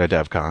like to go to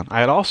DEF CON.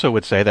 I also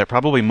would say that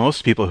probably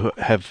most people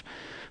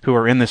who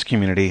are in this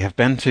community have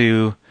been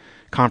to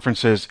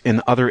conferences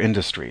in other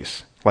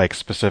industries, like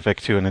specific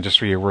to an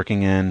industry you're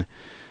working in,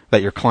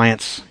 that your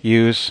clients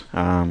use.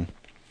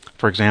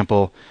 For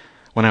example,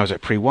 when I was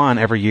at Pre-1,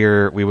 every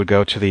year we would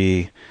go to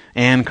the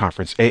AAN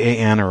conference,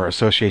 AAN, or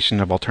Association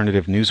of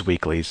Alternative News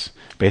Weeklies.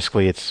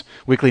 Basically, it's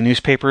weekly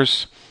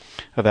newspapers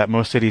that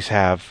most cities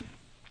have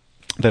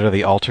that are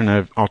the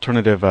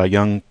alternative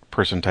young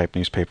person type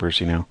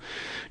newspapers,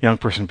 young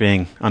person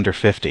being under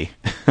 50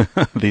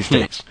 these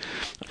days.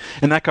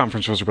 And that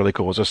conference was really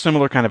cool. It was a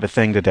similar kind of a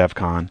thing to DEF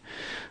CON.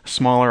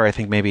 Smaller, I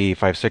think maybe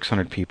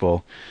 500-600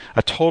 people.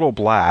 A total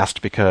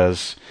blast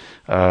because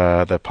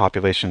the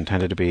population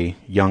tended to be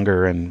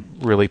younger and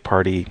really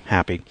party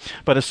happy.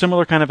 But a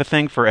similar kind of a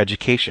thing for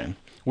education.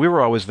 We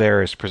were always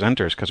there as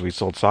presenters because we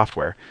sold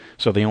software.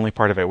 So the only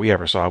part of it we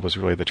ever saw was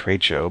really the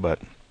trade show. But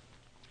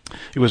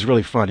it was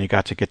really fun. You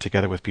got to get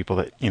together with people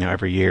that,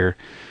 every year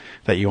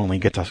that you only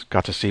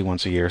got to see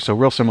once a year. So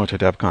real similar to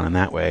DEF CON in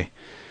that way.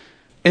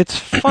 It's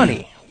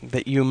funny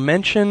that you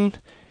mention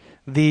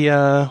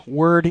the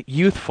word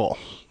youthful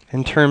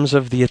in terms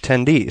of the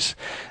attendees.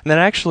 And that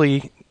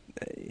actually,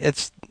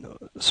 it's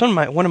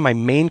one of my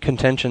main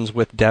contentions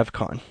with DEF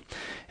CON.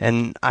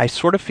 And I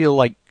sort of feel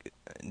like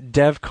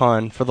DEF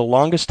CON, for the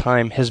longest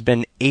time, has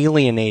been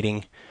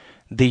alienating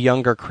the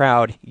younger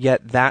crowd,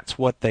 yet that's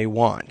what they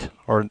want.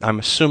 Or I'm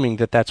assuming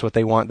that that's what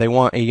they want. They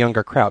want a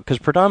younger crowd. Because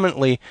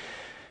predominantly,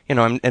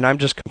 I'm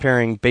just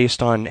comparing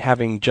based on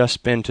having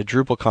just been to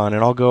DrupalCon, and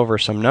I'll go over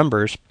some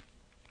numbers,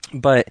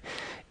 but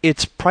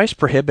it's price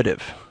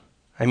prohibitive.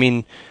 I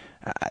mean,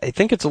 I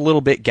think it's a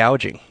little bit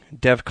gouging,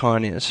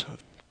 DevCon is.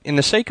 In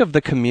the sake of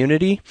the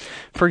community,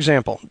 for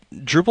example,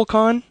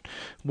 DrupalCon,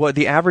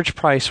 the average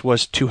price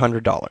was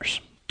 $200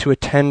 to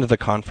attend the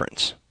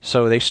conference.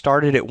 So they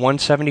started at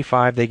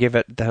 $175. They gave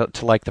it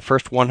to like the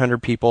first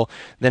 100 people.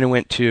 Then it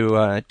went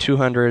to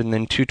 200 and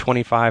then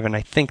 225. And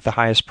I think the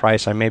highest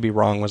price, I may be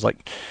wrong, was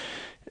like,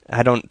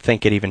 I don't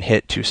think it even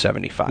hit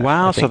 275.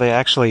 Wow! So they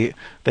actually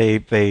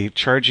they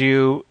charge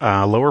you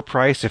a lower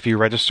price if you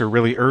register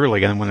really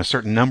early, and when a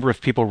certain number of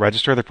people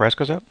register, the price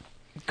goes up.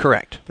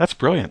 Correct. That's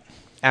brilliant.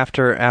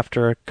 After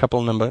a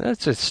couple number,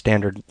 that's a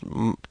standard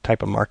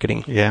type of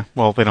marketing. Yeah.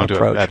 Well, they don't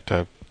approach. do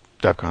it at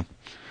DevCon.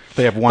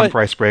 They have one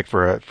price break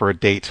for a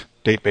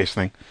date-based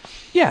thing.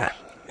 Yeah,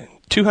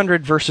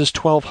 200 versus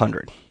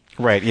 1,200.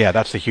 Right. Yeah,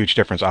 that's the huge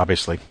difference,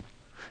 obviously.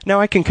 Now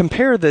I can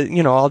compare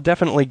I'll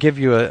definitely give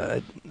you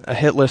a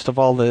hit list of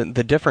all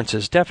the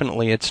differences.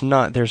 Definitely,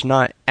 there's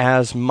not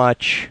as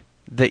much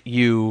that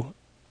you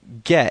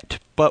get,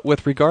 but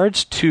with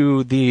regards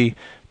to the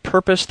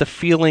purpose, the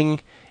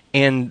feeling,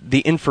 and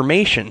the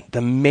information,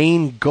 the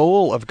main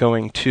goal of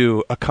going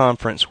to a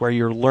conference where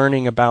you're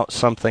learning about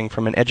something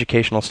from an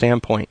educational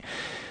standpoint,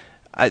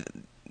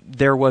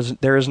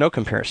 there is no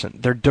comparison.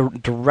 They're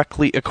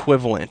directly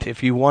equivalent.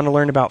 If you want to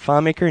learn about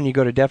FileMaker and you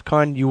go to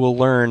DevCon, you will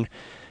learn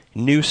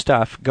new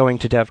stuff going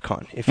to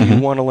DevCon. If you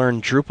want to learn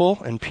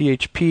Drupal and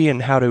PHP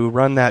and how to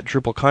run that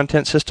Drupal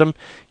content system,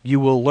 you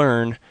will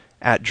learn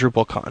at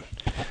DrupalCon.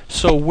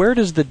 So where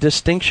does the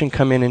distinction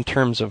come in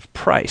terms of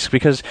price?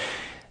 Because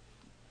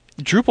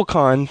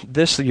DrupalCon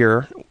this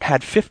year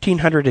had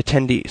 1,500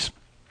 attendees,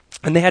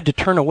 and they had to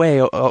turn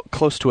away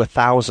close to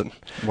 1,000.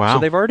 Wow. So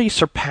they've already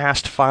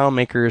surpassed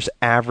FileMaker's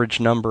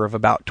average number of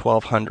about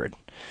 1,200.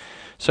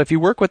 So if you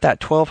work with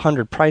that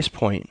 1,200 price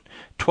point,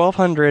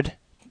 1,200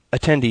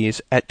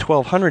 attendees at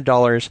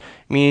 $1,200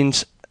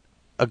 means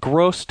a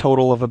gross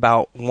total of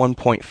about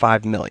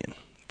 $1.5 million.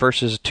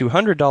 Versus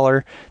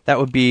 $200, that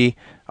would be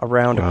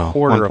around a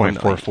quarter of a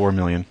million. $1.44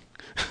 million.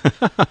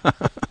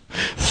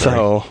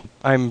 So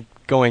I'm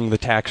going the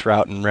tax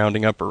route and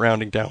rounding up or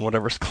rounding down,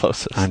 whatever's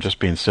closest. I'm just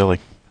being silly.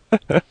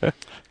 So,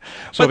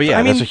 but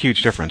yeah, that's a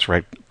huge difference,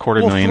 right?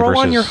 $250,000 throw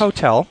versus on your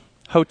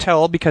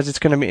hotel because it's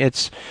going to be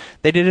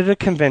they did it at a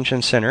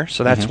convention center,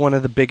 so that's one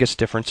of the biggest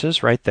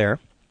differences right there.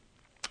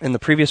 In the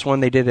previous one,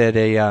 they did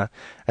it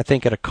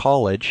at a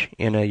college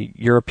in a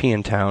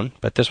European town,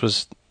 but this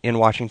was in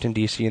Washington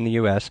D.C. in the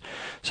U.S.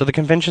 So the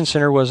convention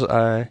center was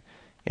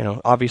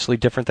obviously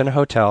different than a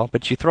hotel,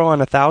 but you throw on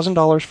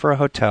 $1,000 for a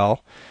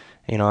hotel.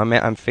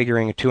 I'm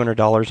figuring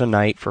 $200 a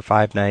night for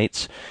 5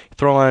 nights. You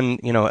throw on,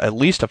 at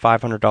least a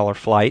 $500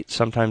 flight,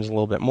 sometimes a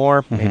little bit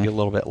more, maybe a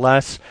little bit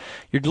less.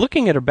 You're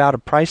looking at about a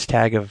price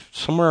tag of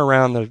somewhere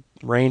around the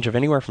range of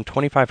anywhere from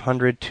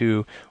 $2,500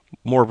 to,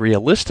 more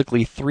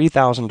realistically,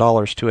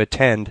 $3,000 to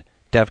attend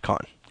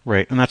DevCon.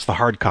 Right, and that's the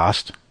hard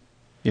cost.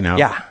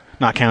 Yeah.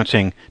 Not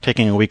counting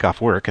taking a week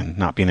off work and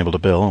not being able to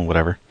bill and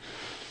whatever.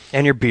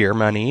 And your beer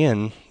money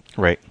and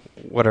right.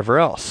 whatever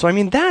else. So,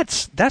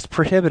 that's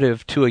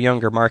prohibitive to a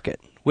younger market,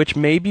 which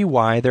may be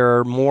why there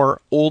are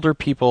more older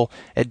people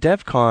at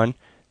DevCon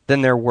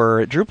than there were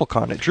at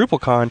DrupalCon. At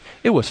DrupalCon,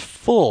 it was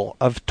full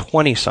of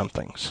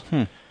 20-somethings.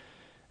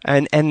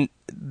 And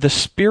the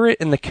spirit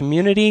in the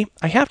community,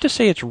 I have to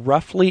say it's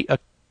roughly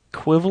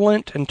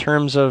equivalent in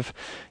terms of,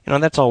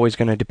 that's always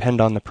going to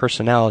depend on the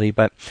personality.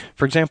 But,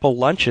 for example,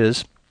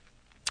 lunches,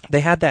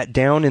 they had that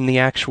down in the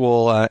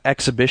actual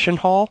exhibition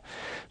hall,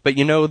 but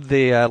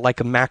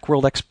like a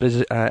Macworld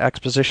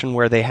exposition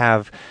where they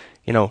have,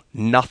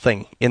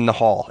 nothing in the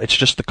hall. It's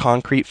just the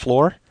concrete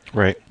floor.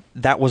 Right.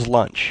 That was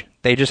lunch.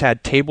 They just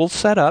had tables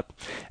set up,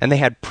 and they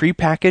had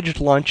prepackaged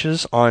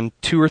lunches on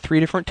 2 or 3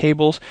 different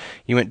tables.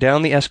 You went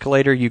down the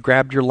escalator, you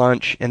grabbed your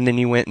lunch, and then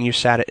you went and you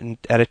sat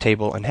at a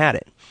table and had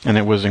it. And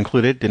it was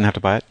included? Didn't have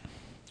to buy it?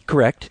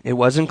 Correct. It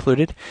was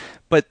included.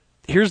 But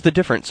here's the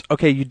difference.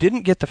 Okay, you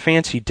didn't get the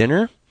fancy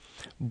dinner,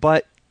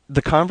 but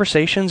the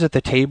conversations at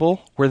the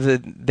table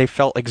they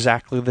felt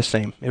exactly the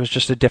same. It was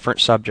just a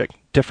different subject,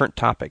 different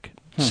topic.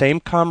 Same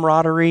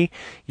camaraderie.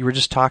 You were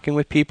just talking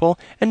with people,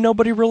 and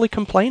nobody really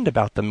complained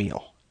about the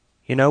meal.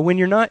 When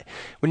you're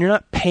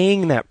not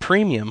paying that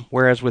premium,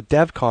 whereas with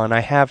DevCon,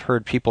 I have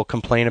heard people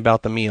complain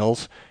about the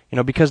meals,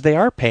 because they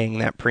are paying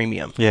that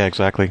premium. Yeah,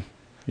 exactly.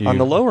 On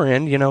the lower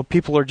end,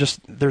 people are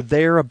they're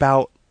there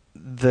about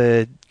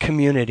the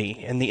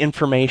community and the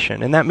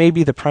information, and that may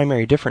be the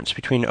primary difference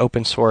between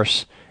open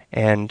source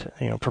and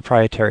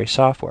proprietary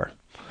software.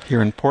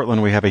 Here in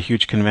Portland, we have a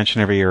huge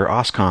convention every year,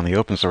 OSCON, the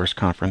open source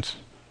conference.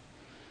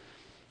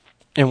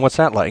 And what's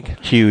that like?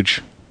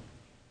 Huge.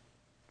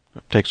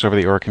 It takes over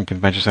the Oregon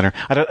Convention Center.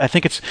 I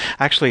think it's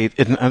actually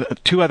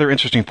 2 other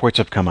interesting points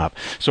have come up.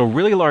 So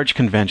really large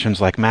conventions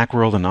like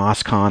Macworld and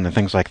OSCON and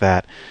things like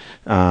that,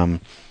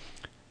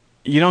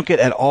 you don't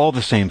get at all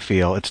the same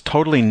feel. It's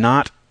totally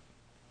not.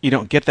 You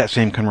don't get that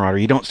same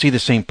camaraderie. You don't see the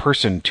same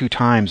person 2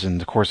 times in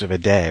the course of a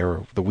day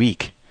or the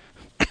week.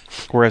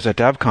 Whereas at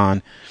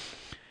DevCon,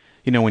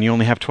 when you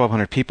only have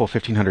 1,200 people,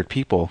 1,500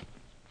 people,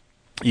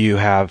 you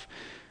have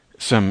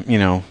some,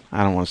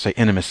 I don't want to say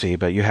intimacy,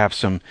 but you have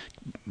a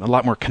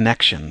lot more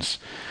connections.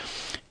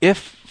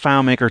 If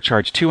FileMaker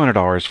charged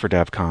 $200 for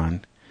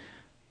DevCon,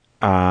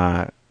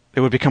 it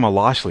would become a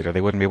loss leader.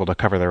 They wouldn't be able to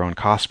cover their own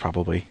costs,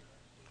 probably.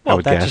 Well, I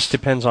would guess. Just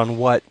depends on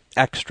what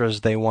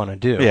extras they want to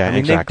do. Yeah, I mean,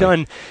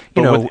 exactly.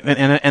 they've done,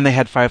 and they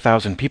had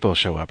 5,000 people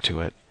show up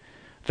to it.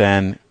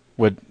 Then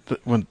would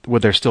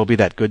there still be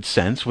that good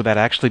sense? Would that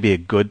actually be a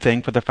good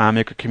thing for the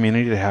FileMaker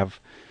community to have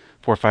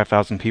 4,000 or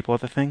 5,000 people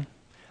at the thing?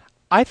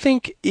 I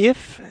think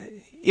if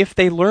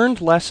they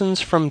learned lessons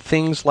from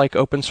things like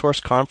open source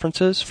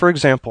conferences, for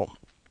example,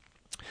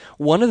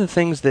 one of the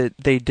things that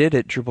they did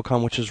at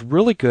DrupalCon, which is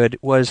really good,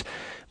 was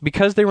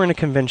because they were in a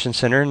convention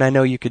center, and I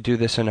know you could do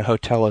this in a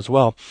hotel as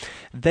well,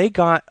 they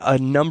got a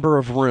number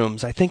of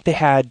rooms. I think they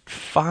had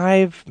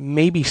 5,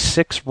 maybe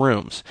 6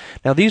 rooms.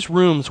 Now, these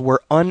rooms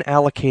were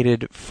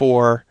unallocated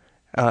for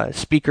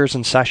speakers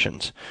and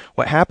sessions.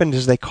 What happened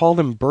is they called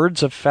them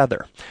birds of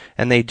feather,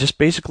 and they just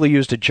basically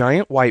used a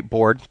giant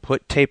whiteboard,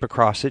 put tape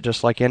across it,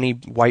 just like any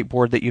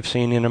whiteboard that you've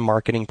seen in a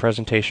marketing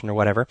presentation or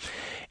whatever,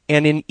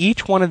 and in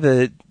each one of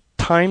the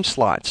time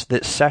slots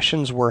that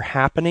sessions were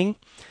happening,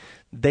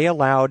 they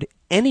allowed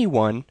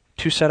anyone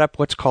to set up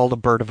what's called a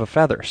bird of a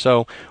feather.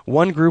 So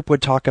one group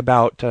would talk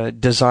about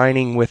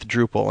designing with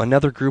Drupal,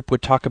 another group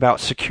would talk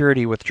about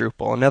security with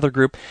Drupal, another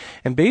group,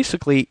 and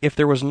basically if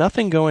there was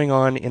nothing going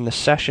on in the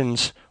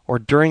sessions or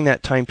during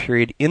that time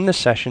period in the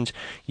sessions,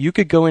 you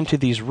could go into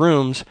these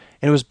rooms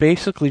and it was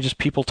basically just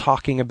people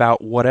talking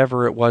about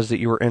whatever it was that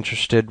you were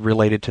interested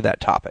related to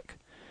that topic.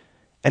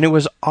 And it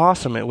was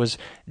awesome. It was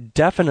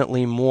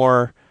definitely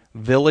more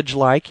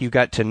village-like. You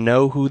got to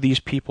know who these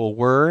people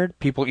were.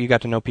 You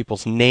got to know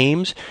people's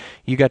names.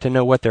 You got to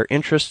know what their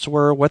interests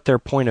were, what their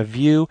point of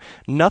view.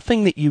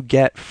 Nothing that you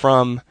get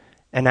from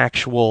an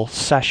actual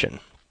session.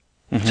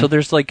 Mm-hmm. So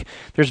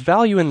there's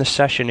value in the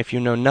session if you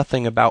know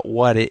nothing about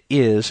what it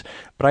is,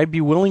 but I'd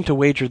be willing to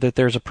wager that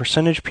there's a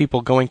percentage of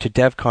people going to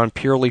DevCon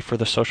purely for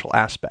the social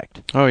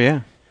aspect. Oh,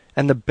 yeah.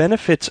 And the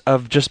benefits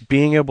of just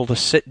being able to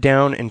sit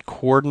down and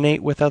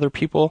coordinate with other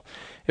people,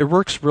 it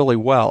works really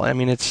well. I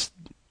mean, it's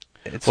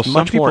well, some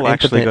much people more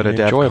actually go to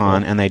enjoyable.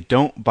 DevCon and they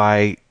don't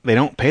pay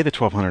the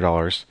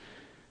 $1,200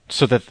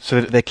 so that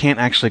they can't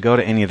actually go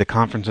to any of the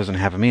conferences and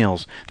have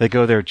meals. They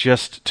go there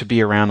just to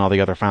be around all the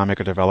other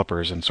FileMaker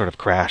developers and sort of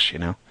crash,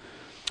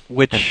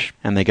 Which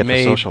and they get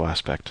the social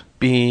aspect.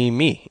 Be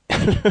me.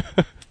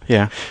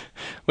 Yeah.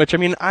 Which, I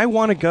mean, I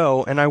want to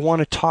go and I want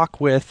to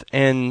talk with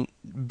and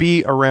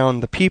be around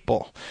the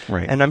people.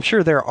 Right. And I'm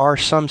sure there are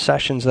some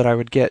sessions that I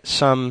would get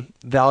some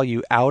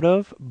value out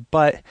of,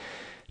 but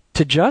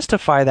to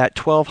justify that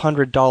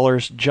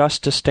 $1,200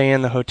 just to stay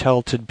in the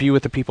hotel to be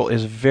with the people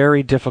is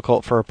very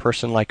difficult for a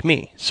person like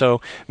me.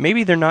 So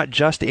maybe they're not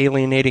just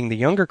alienating the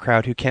younger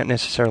crowd who can't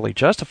necessarily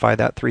justify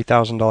that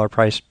 $3,000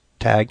 price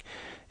tag.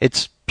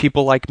 It's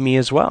people like me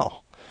as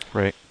well.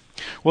 Right.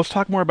 Well, let's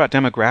talk more about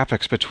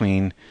demographics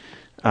between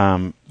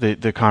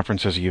the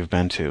conferences you've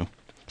been to.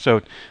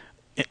 So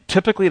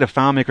typically at a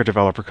FileMaker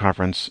developer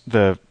conference,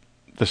 the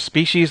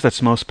species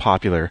that's most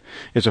popular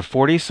is a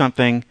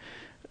 40-something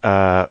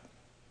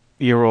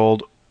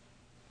year-old,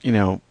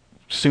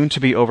 soon to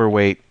be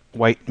overweight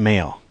white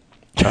male.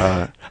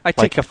 I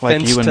take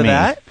offense to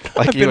that.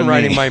 I've been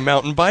riding my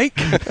mountain bike.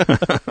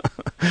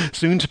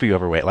 Soon to be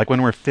overweight. Like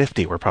when we're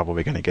 50, we're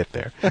probably going to get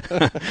there.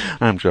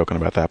 I'm joking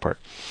about that part.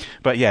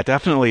 But yeah,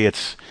 definitely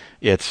it's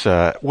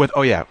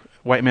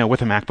white male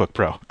with a MacBook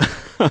Pro.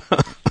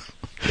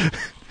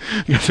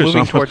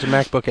 Moving towards a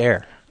MacBook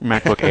Air.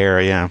 MacBook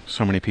Air, yeah.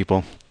 So many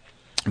people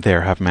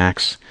there have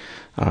Macs,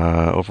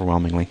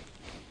 overwhelmingly.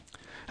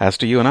 As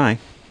do you and I.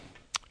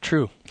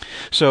 True.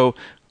 So,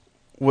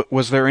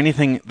 was there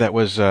anything that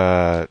was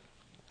a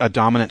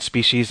dominant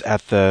species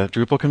at the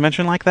Drupal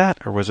convention like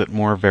that, or was it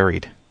more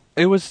varied?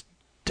 It was,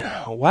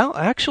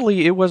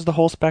 actually, it was the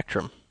whole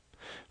spectrum.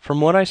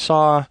 From what I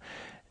saw,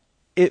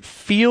 it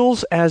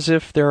feels as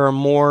if there are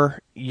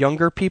more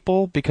younger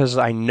people, because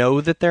I know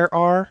that there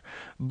are,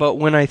 but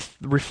when I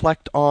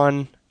reflect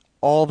on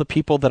all the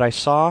people that I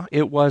saw,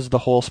 it was the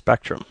whole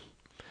spectrum.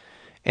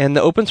 And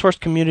the open source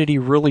community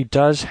really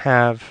does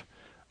have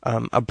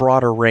a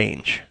broader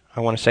range, I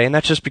want to say. And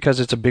that's just because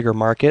it's a bigger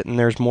market and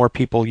there's more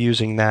people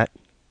using that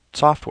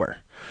software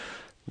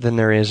than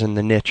there is in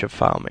the niche of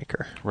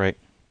FileMaker. Right.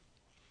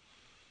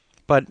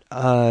 But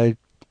I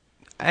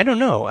don't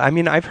know. I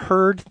mean, I've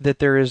heard that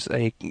there is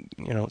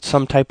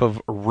some type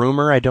of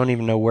rumor, I don't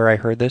even know where I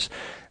heard this,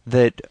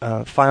 that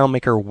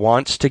FileMaker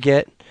wants to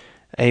get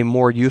a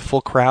more youthful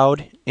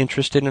crowd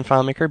interested in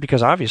FileMaker,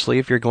 because obviously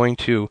if you're going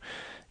to,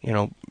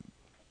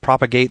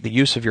 propagate the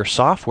use of your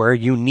software,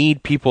 you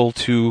need people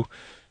to,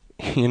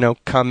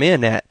 come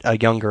in at a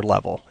younger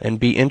level and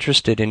be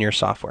interested in your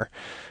software.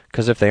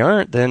 Because if they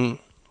aren't, then,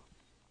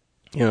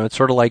 it's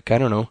sort of like, I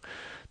don't know,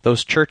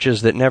 those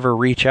churches that never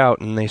reach out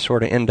and they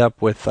sort of end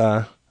up with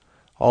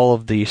all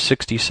of the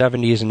 60s,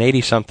 70s, and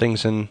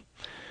 80-somethings, and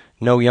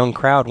no young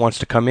crowd wants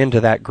to come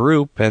into that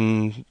group,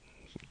 and,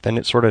 then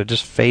it sort of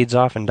just fades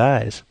off and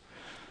dies.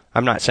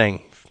 I'm not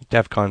saying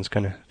DEF CON's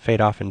going to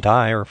fade off and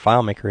die, or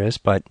FileMaker is,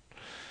 but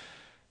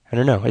I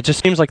don't know. It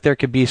just seems like there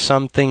could be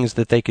some things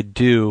that they could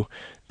do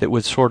that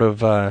would sort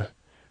of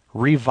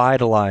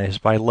revitalize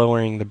by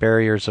lowering the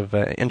barriers of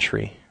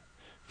entry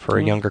for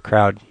a younger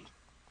crowd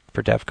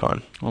for DEF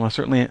CON. Well,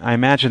 I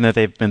imagine that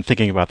they've been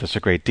thinking about this a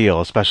great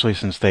deal, especially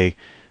since they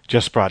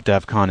just brought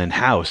DEF CON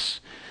in-house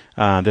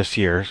this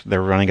year.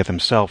 They're running it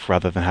themselves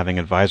rather than having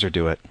an advisor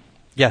do it.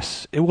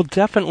 Yes, it will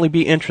definitely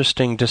be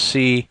interesting to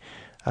see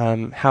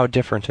how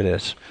different it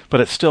is.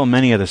 But it's still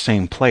many of the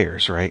same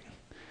players, right?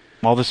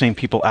 All the same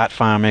people at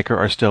FileMaker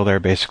are still there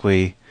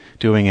basically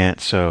doing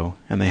it,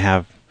 and they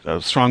have a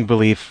strong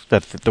belief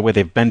that the way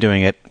they've been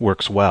doing it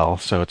works well,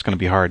 so it's going to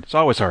be hard. It's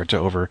always hard to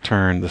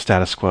overturn the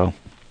status quo.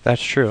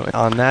 That's true.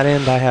 On that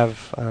end, I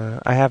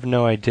have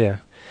no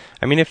idea.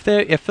 I mean, if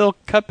they'll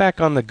cut back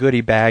on the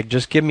goodie bag,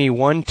 just give me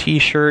one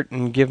T-shirt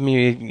and give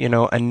me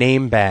a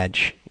name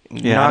badge.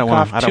 Yeah,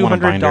 knock off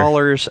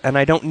 $200, and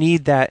I don't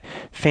need that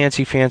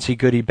fancy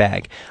goodie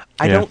bag.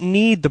 I don't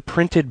need the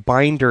printed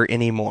binder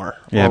anymore,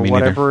 or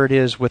whatever it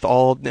is with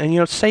all.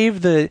 And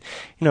save the,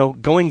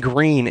 going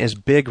green is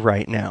big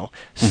right now.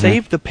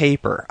 Save the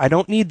paper. I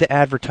don't need the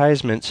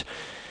advertisements.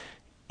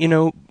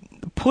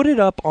 Put it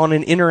up on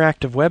an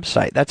interactive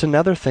website. That's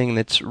another thing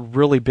that's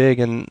really big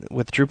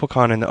with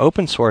DrupalCon and the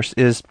open source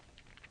is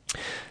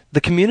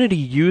the community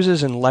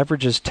uses and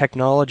leverages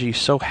technology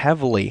so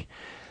heavily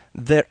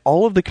that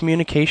all of the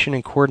communication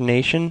and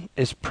coordination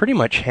is pretty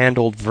much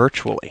handled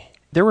virtually.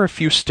 There were a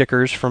few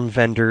stickers from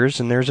vendors,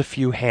 and there's a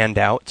few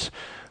handouts,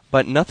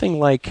 but nothing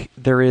like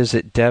there is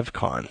at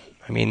DevCon.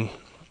 I mean,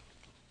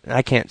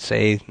 I can't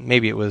say,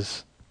 maybe it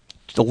was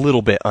just a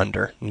little bit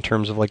under in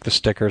terms of like the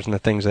stickers and the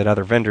things that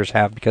other vendors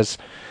have, because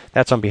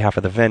that's on behalf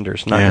of the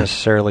vendors, not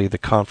necessarily the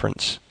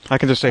conference. I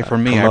can just say for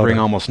me, I bring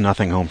almost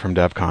nothing home from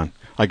DevCon.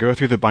 I go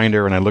through the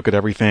binder and I look at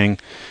everything.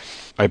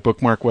 I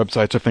bookmark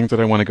websites of things that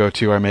I want to go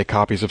to. I make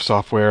copies of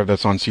software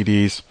that's on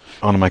CDs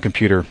on my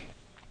computer.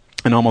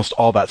 And almost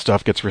all that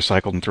stuff gets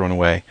recycled and thrown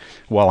away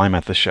while I'm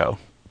at the show.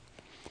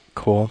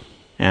 Cool.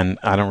 And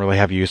I don't really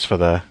have use for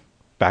the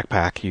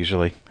backpack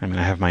usually. I mean,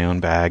 I have my own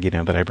bag,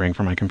 that I bring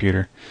for my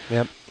computer.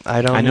 Yep.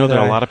 I know that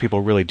a lot of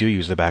people really do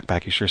use the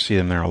backpack. You sure see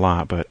them there a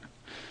lot, but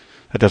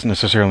that doesn't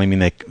necessarily mean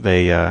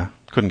they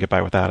couldn't get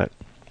by without it.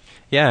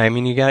 Yeah, I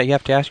mean, you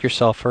have to ask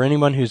yourself, for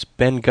anyone who's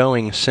been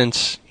going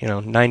since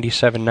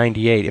 97,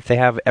 98, if they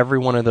have every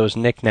one of those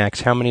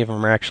knickknacks, how many of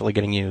them are actually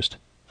getting used?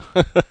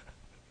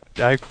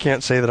 I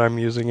can't say that I'm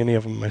using any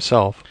of them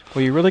myself.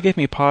 Well, you really gave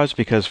me pause,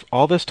 because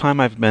all this time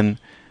I've been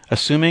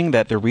assuming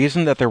that the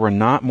reason that there were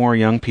not more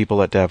young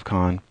people at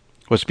DevCon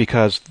was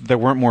because there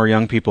weren't more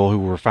young people who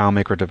were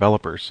FileMaker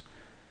developers.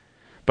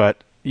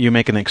 But you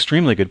make an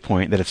extremely good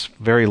point that it's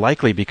very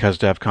likely because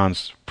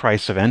DevCon's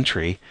price of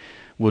entry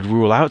would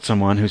rule out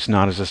someone who's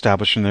not as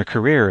established in their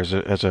career as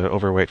an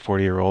overweight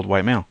 40-year-old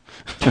white male.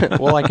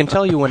 Well, I can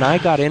tell you, when I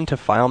got into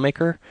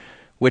FileMaker,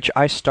 which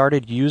I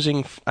started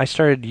using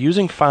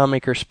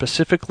FileMaker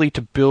specifically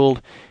to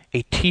build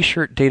a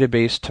T-shirt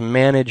database to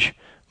manage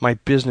my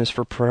business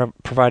for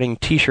providing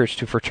T-shirts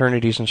to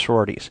fraternities and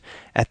sororities.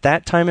 At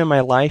that time in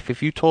my life,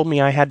 if you told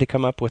me I had to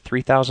come up with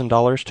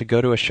 $3,000 to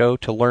go to a show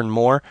to learn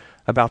more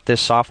about this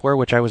software,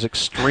 which I was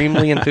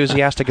extremely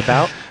enthusiastic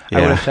about,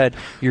 I would have said,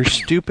 "You're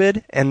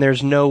stupid, and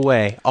there's no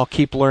way. I'll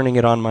keep learning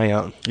it on my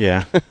own."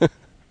 Yeah.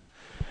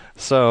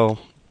 So,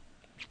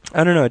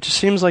 I don't know. It just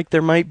seems like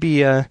there might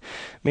be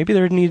maybe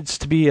there needs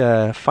to be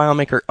a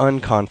FileMaker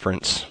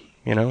unconference,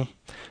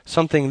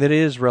 something that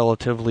is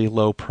relatively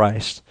low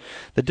priced.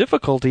 The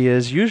difficulty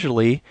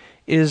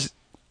is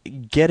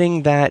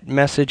getting that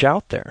message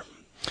out there.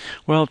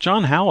 Well,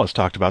 John Howell has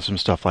talked about some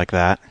stuff like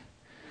that.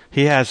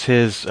 He has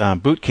his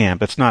boot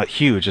camp. It's not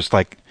huge. It's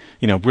like,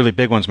 really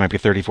big ones might be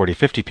 30, 40,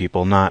 50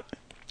 people, not,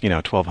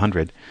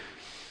 1,200.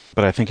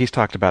 But I think he's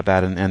talked about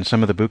that, and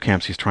some of the boot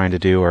camps he's trying to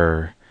do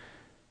are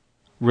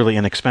really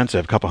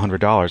inexpensive, a couple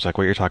 $100, like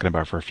what you're talking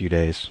about for a few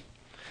days.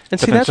 And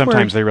but then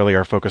sometimes they really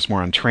are focused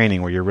more on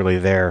training, where you're really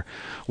there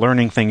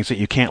learning things that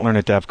you can't learn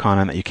at DevCon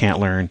and that you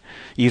can't learn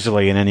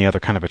easily in any other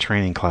kind of a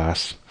training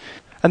class.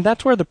 And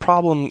that's where the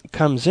problem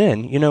comes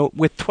in.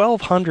 With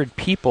 1,200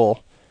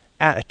 people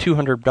at a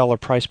 $200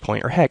 price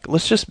point, or heck,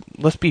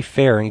 let's be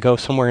fair and go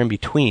somewhere in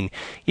between.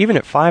 Even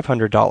at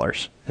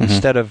 $500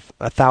 instead of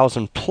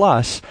 $1,000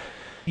 plus,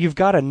 you've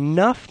got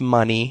enough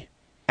money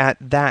at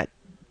that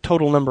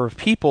total number of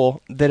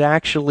people that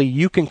actually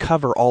you can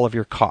cover all of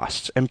your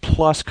costs and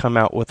plus come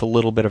out with a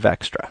little bit of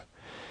extra.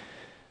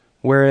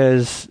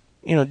 Whereas,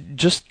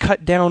 just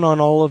cut down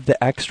on all of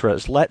the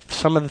extras. Let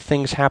some of the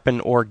things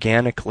happen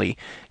organically.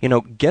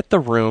 Get the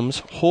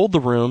rooms, hold the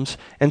rooms,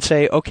 and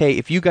say, okay,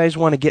 if you guys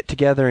want to get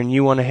together and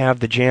you want to have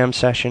the jam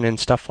session and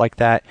stuff like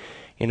that,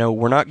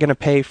 we're not going to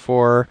pay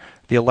for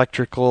the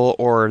electrical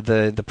or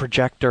the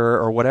projector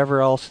or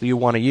whatever else that you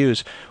want to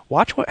use.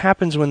 Watch what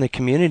happens when the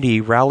community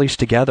rallies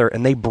together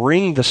and they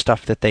bring the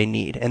stuff that they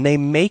need and they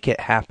make it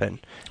happen.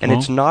 And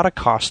it's not a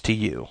cost to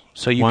you.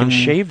 So you can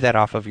shave that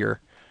off of your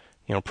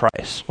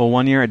price. Well,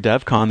 one year at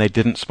DevCon, they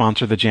didn't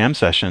sponsor the jam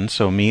session,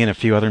 so me and a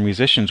few other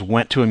musicians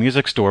went to a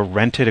music store,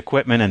 rented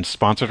equipment, and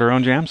sponsored our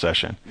own jam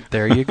session.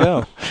 There you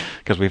go.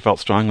 Because we felt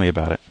strongly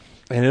about it.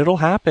 And it'll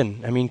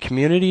happen. I mean,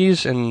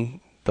 communities, and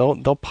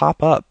they'll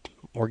pop up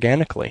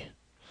organically.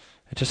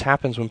 It just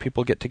happens when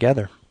people get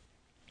together.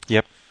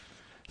 Yep.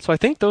 So I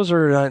think those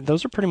are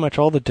pretty much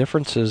all the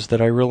differences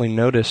that I really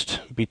noticed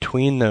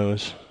between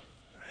those.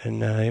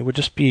 And it would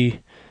just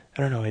be,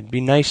 I don't know, it'd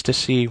be nice to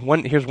see.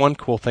 Here's one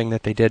cool thing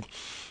that they did.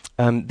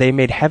 They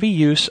made heavy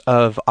use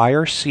of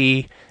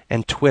IRC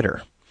and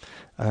Twitter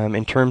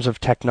in terms of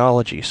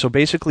technology. So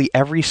basically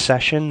every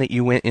session that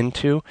you went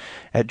into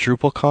at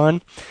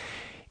DrupalCon,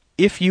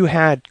 if you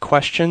had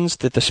questions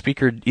that the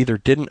speaker either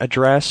didn't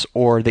address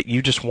or that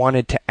you just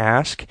wanted to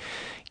ask,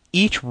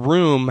 each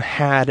room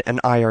had an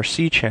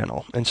IRC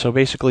channel. And so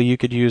basically you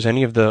could use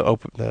any of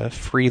the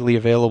freely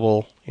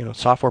available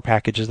software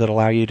packages that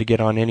allow you to get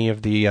on any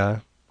of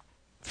the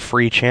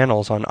free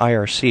channels on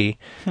IRC.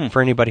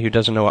 For anybody who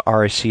doesn't know what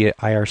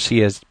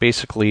IRC is,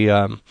 basically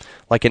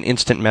like an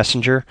instant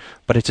messenger,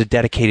 but it's a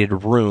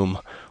dedicated room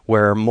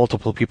where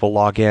multiple people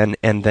log in,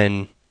 and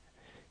then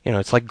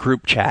it's like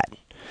group chat.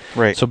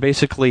 Right. So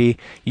basically,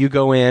 you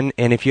go in,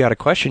 and if you had a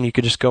question, you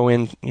could just go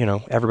in.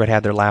 Everybody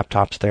had their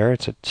laptops there.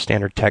 It's a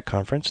standard tech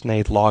conference, and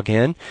they log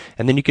in,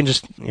 and then you can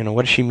just,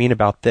 what does she mean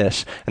about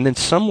this? And then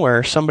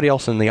somewhere, somebody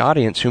else in the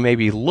audience who may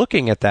be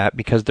looking at that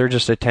because they're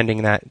just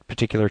attending that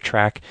particular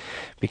track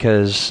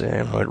because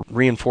it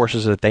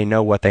reinforces that they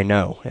know what they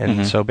know.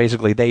 And so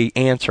basically, they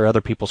answer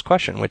other people's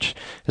question, which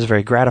is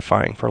very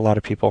gratifying for a lot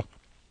of people.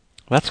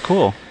 That's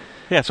cool.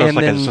 Yeah, so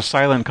it's a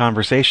silent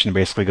conversation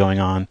basically going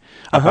on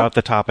about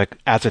the topic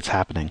as it's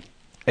happening.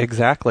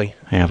 Exactly.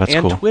 Yeah, that's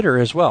cool. And Twitter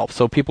as well.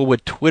 So people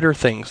would Twitter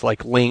things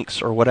like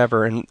links or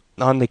whatever. And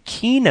on the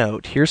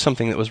keynote, here's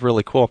something that was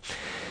really cool.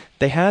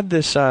 They had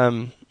this,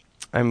 I'm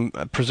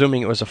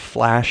presuming it was a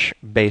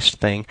Flash-based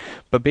thing,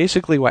 but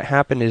basically what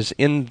happened is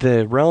in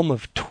the realm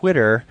of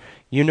Twitter,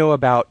 you know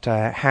about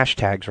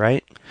hashtags,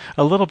 right?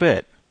 A little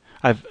bit,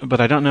 but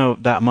I don't know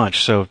that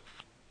much, so...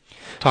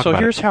 So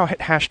here's how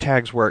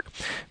hashtags work.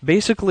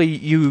 Basically,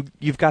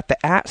 you've got the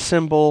 @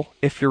 symbol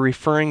if you're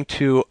referring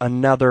to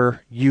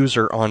another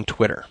user on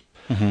Twitter.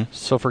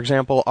 So, for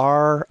example,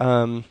 our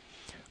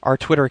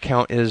Twitter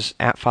account is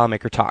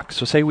 @FileMakerTalk.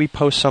 So say we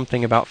post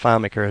something about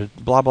FileMaker,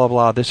 blah, blah,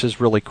 blah, this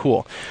is really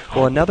cool.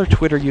 Well, another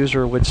Twitter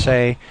user would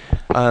say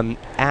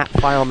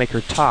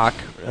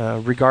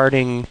 @FileMakerTalk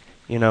regarding,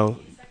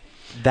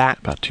 that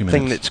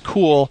thing that's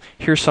cool,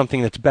 here's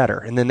something that's better.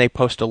 And then they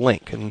post a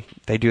link, and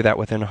they do that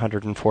within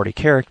 140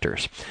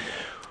 characters.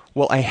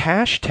 Well, a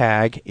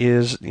hashtag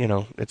is,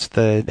 it's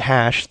the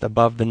hash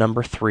above the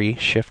number 3,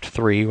 shift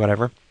 3,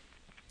 whatever.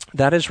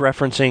 That is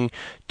referencing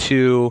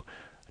to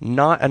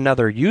not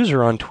another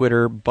user on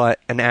Twitter, but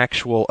an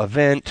actual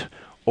event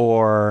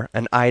or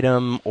an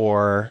item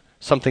or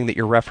something that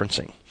you're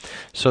referencing.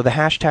 So the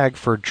hashtag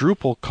for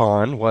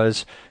DrupalCon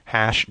was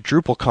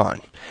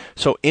 #DrupalCon.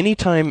 So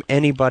anytime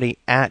anybody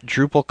at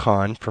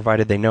DrupalCon,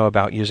 provided they know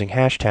about using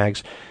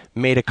hashtags,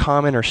 made a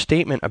comment or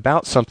statement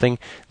about something,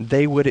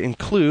 they would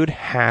include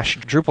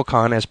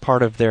 #DrupalCon as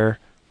part of their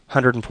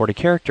 140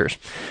 characters.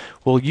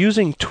 Well,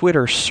 using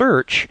Twitter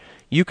search,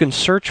 you can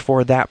search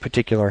for that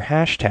particular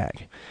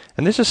hashtag.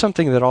 And this is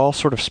something that all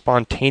sort of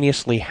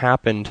spontaneously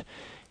happened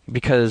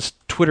because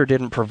Twitter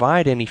didn't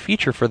provide any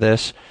feature for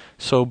this.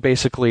 So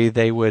basically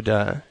they would,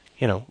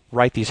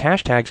 write these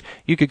hashtags.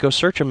 You could go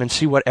search them and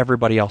see what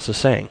everybody else is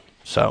saying.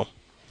 So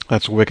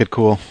that's wicked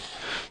cool.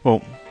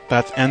 Well,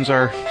 that ends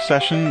our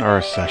session.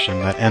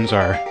 That ends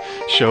our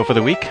show for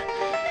the week.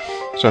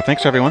 So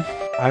thanks, everyone.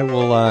 I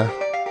will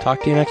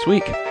talk to you next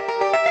week.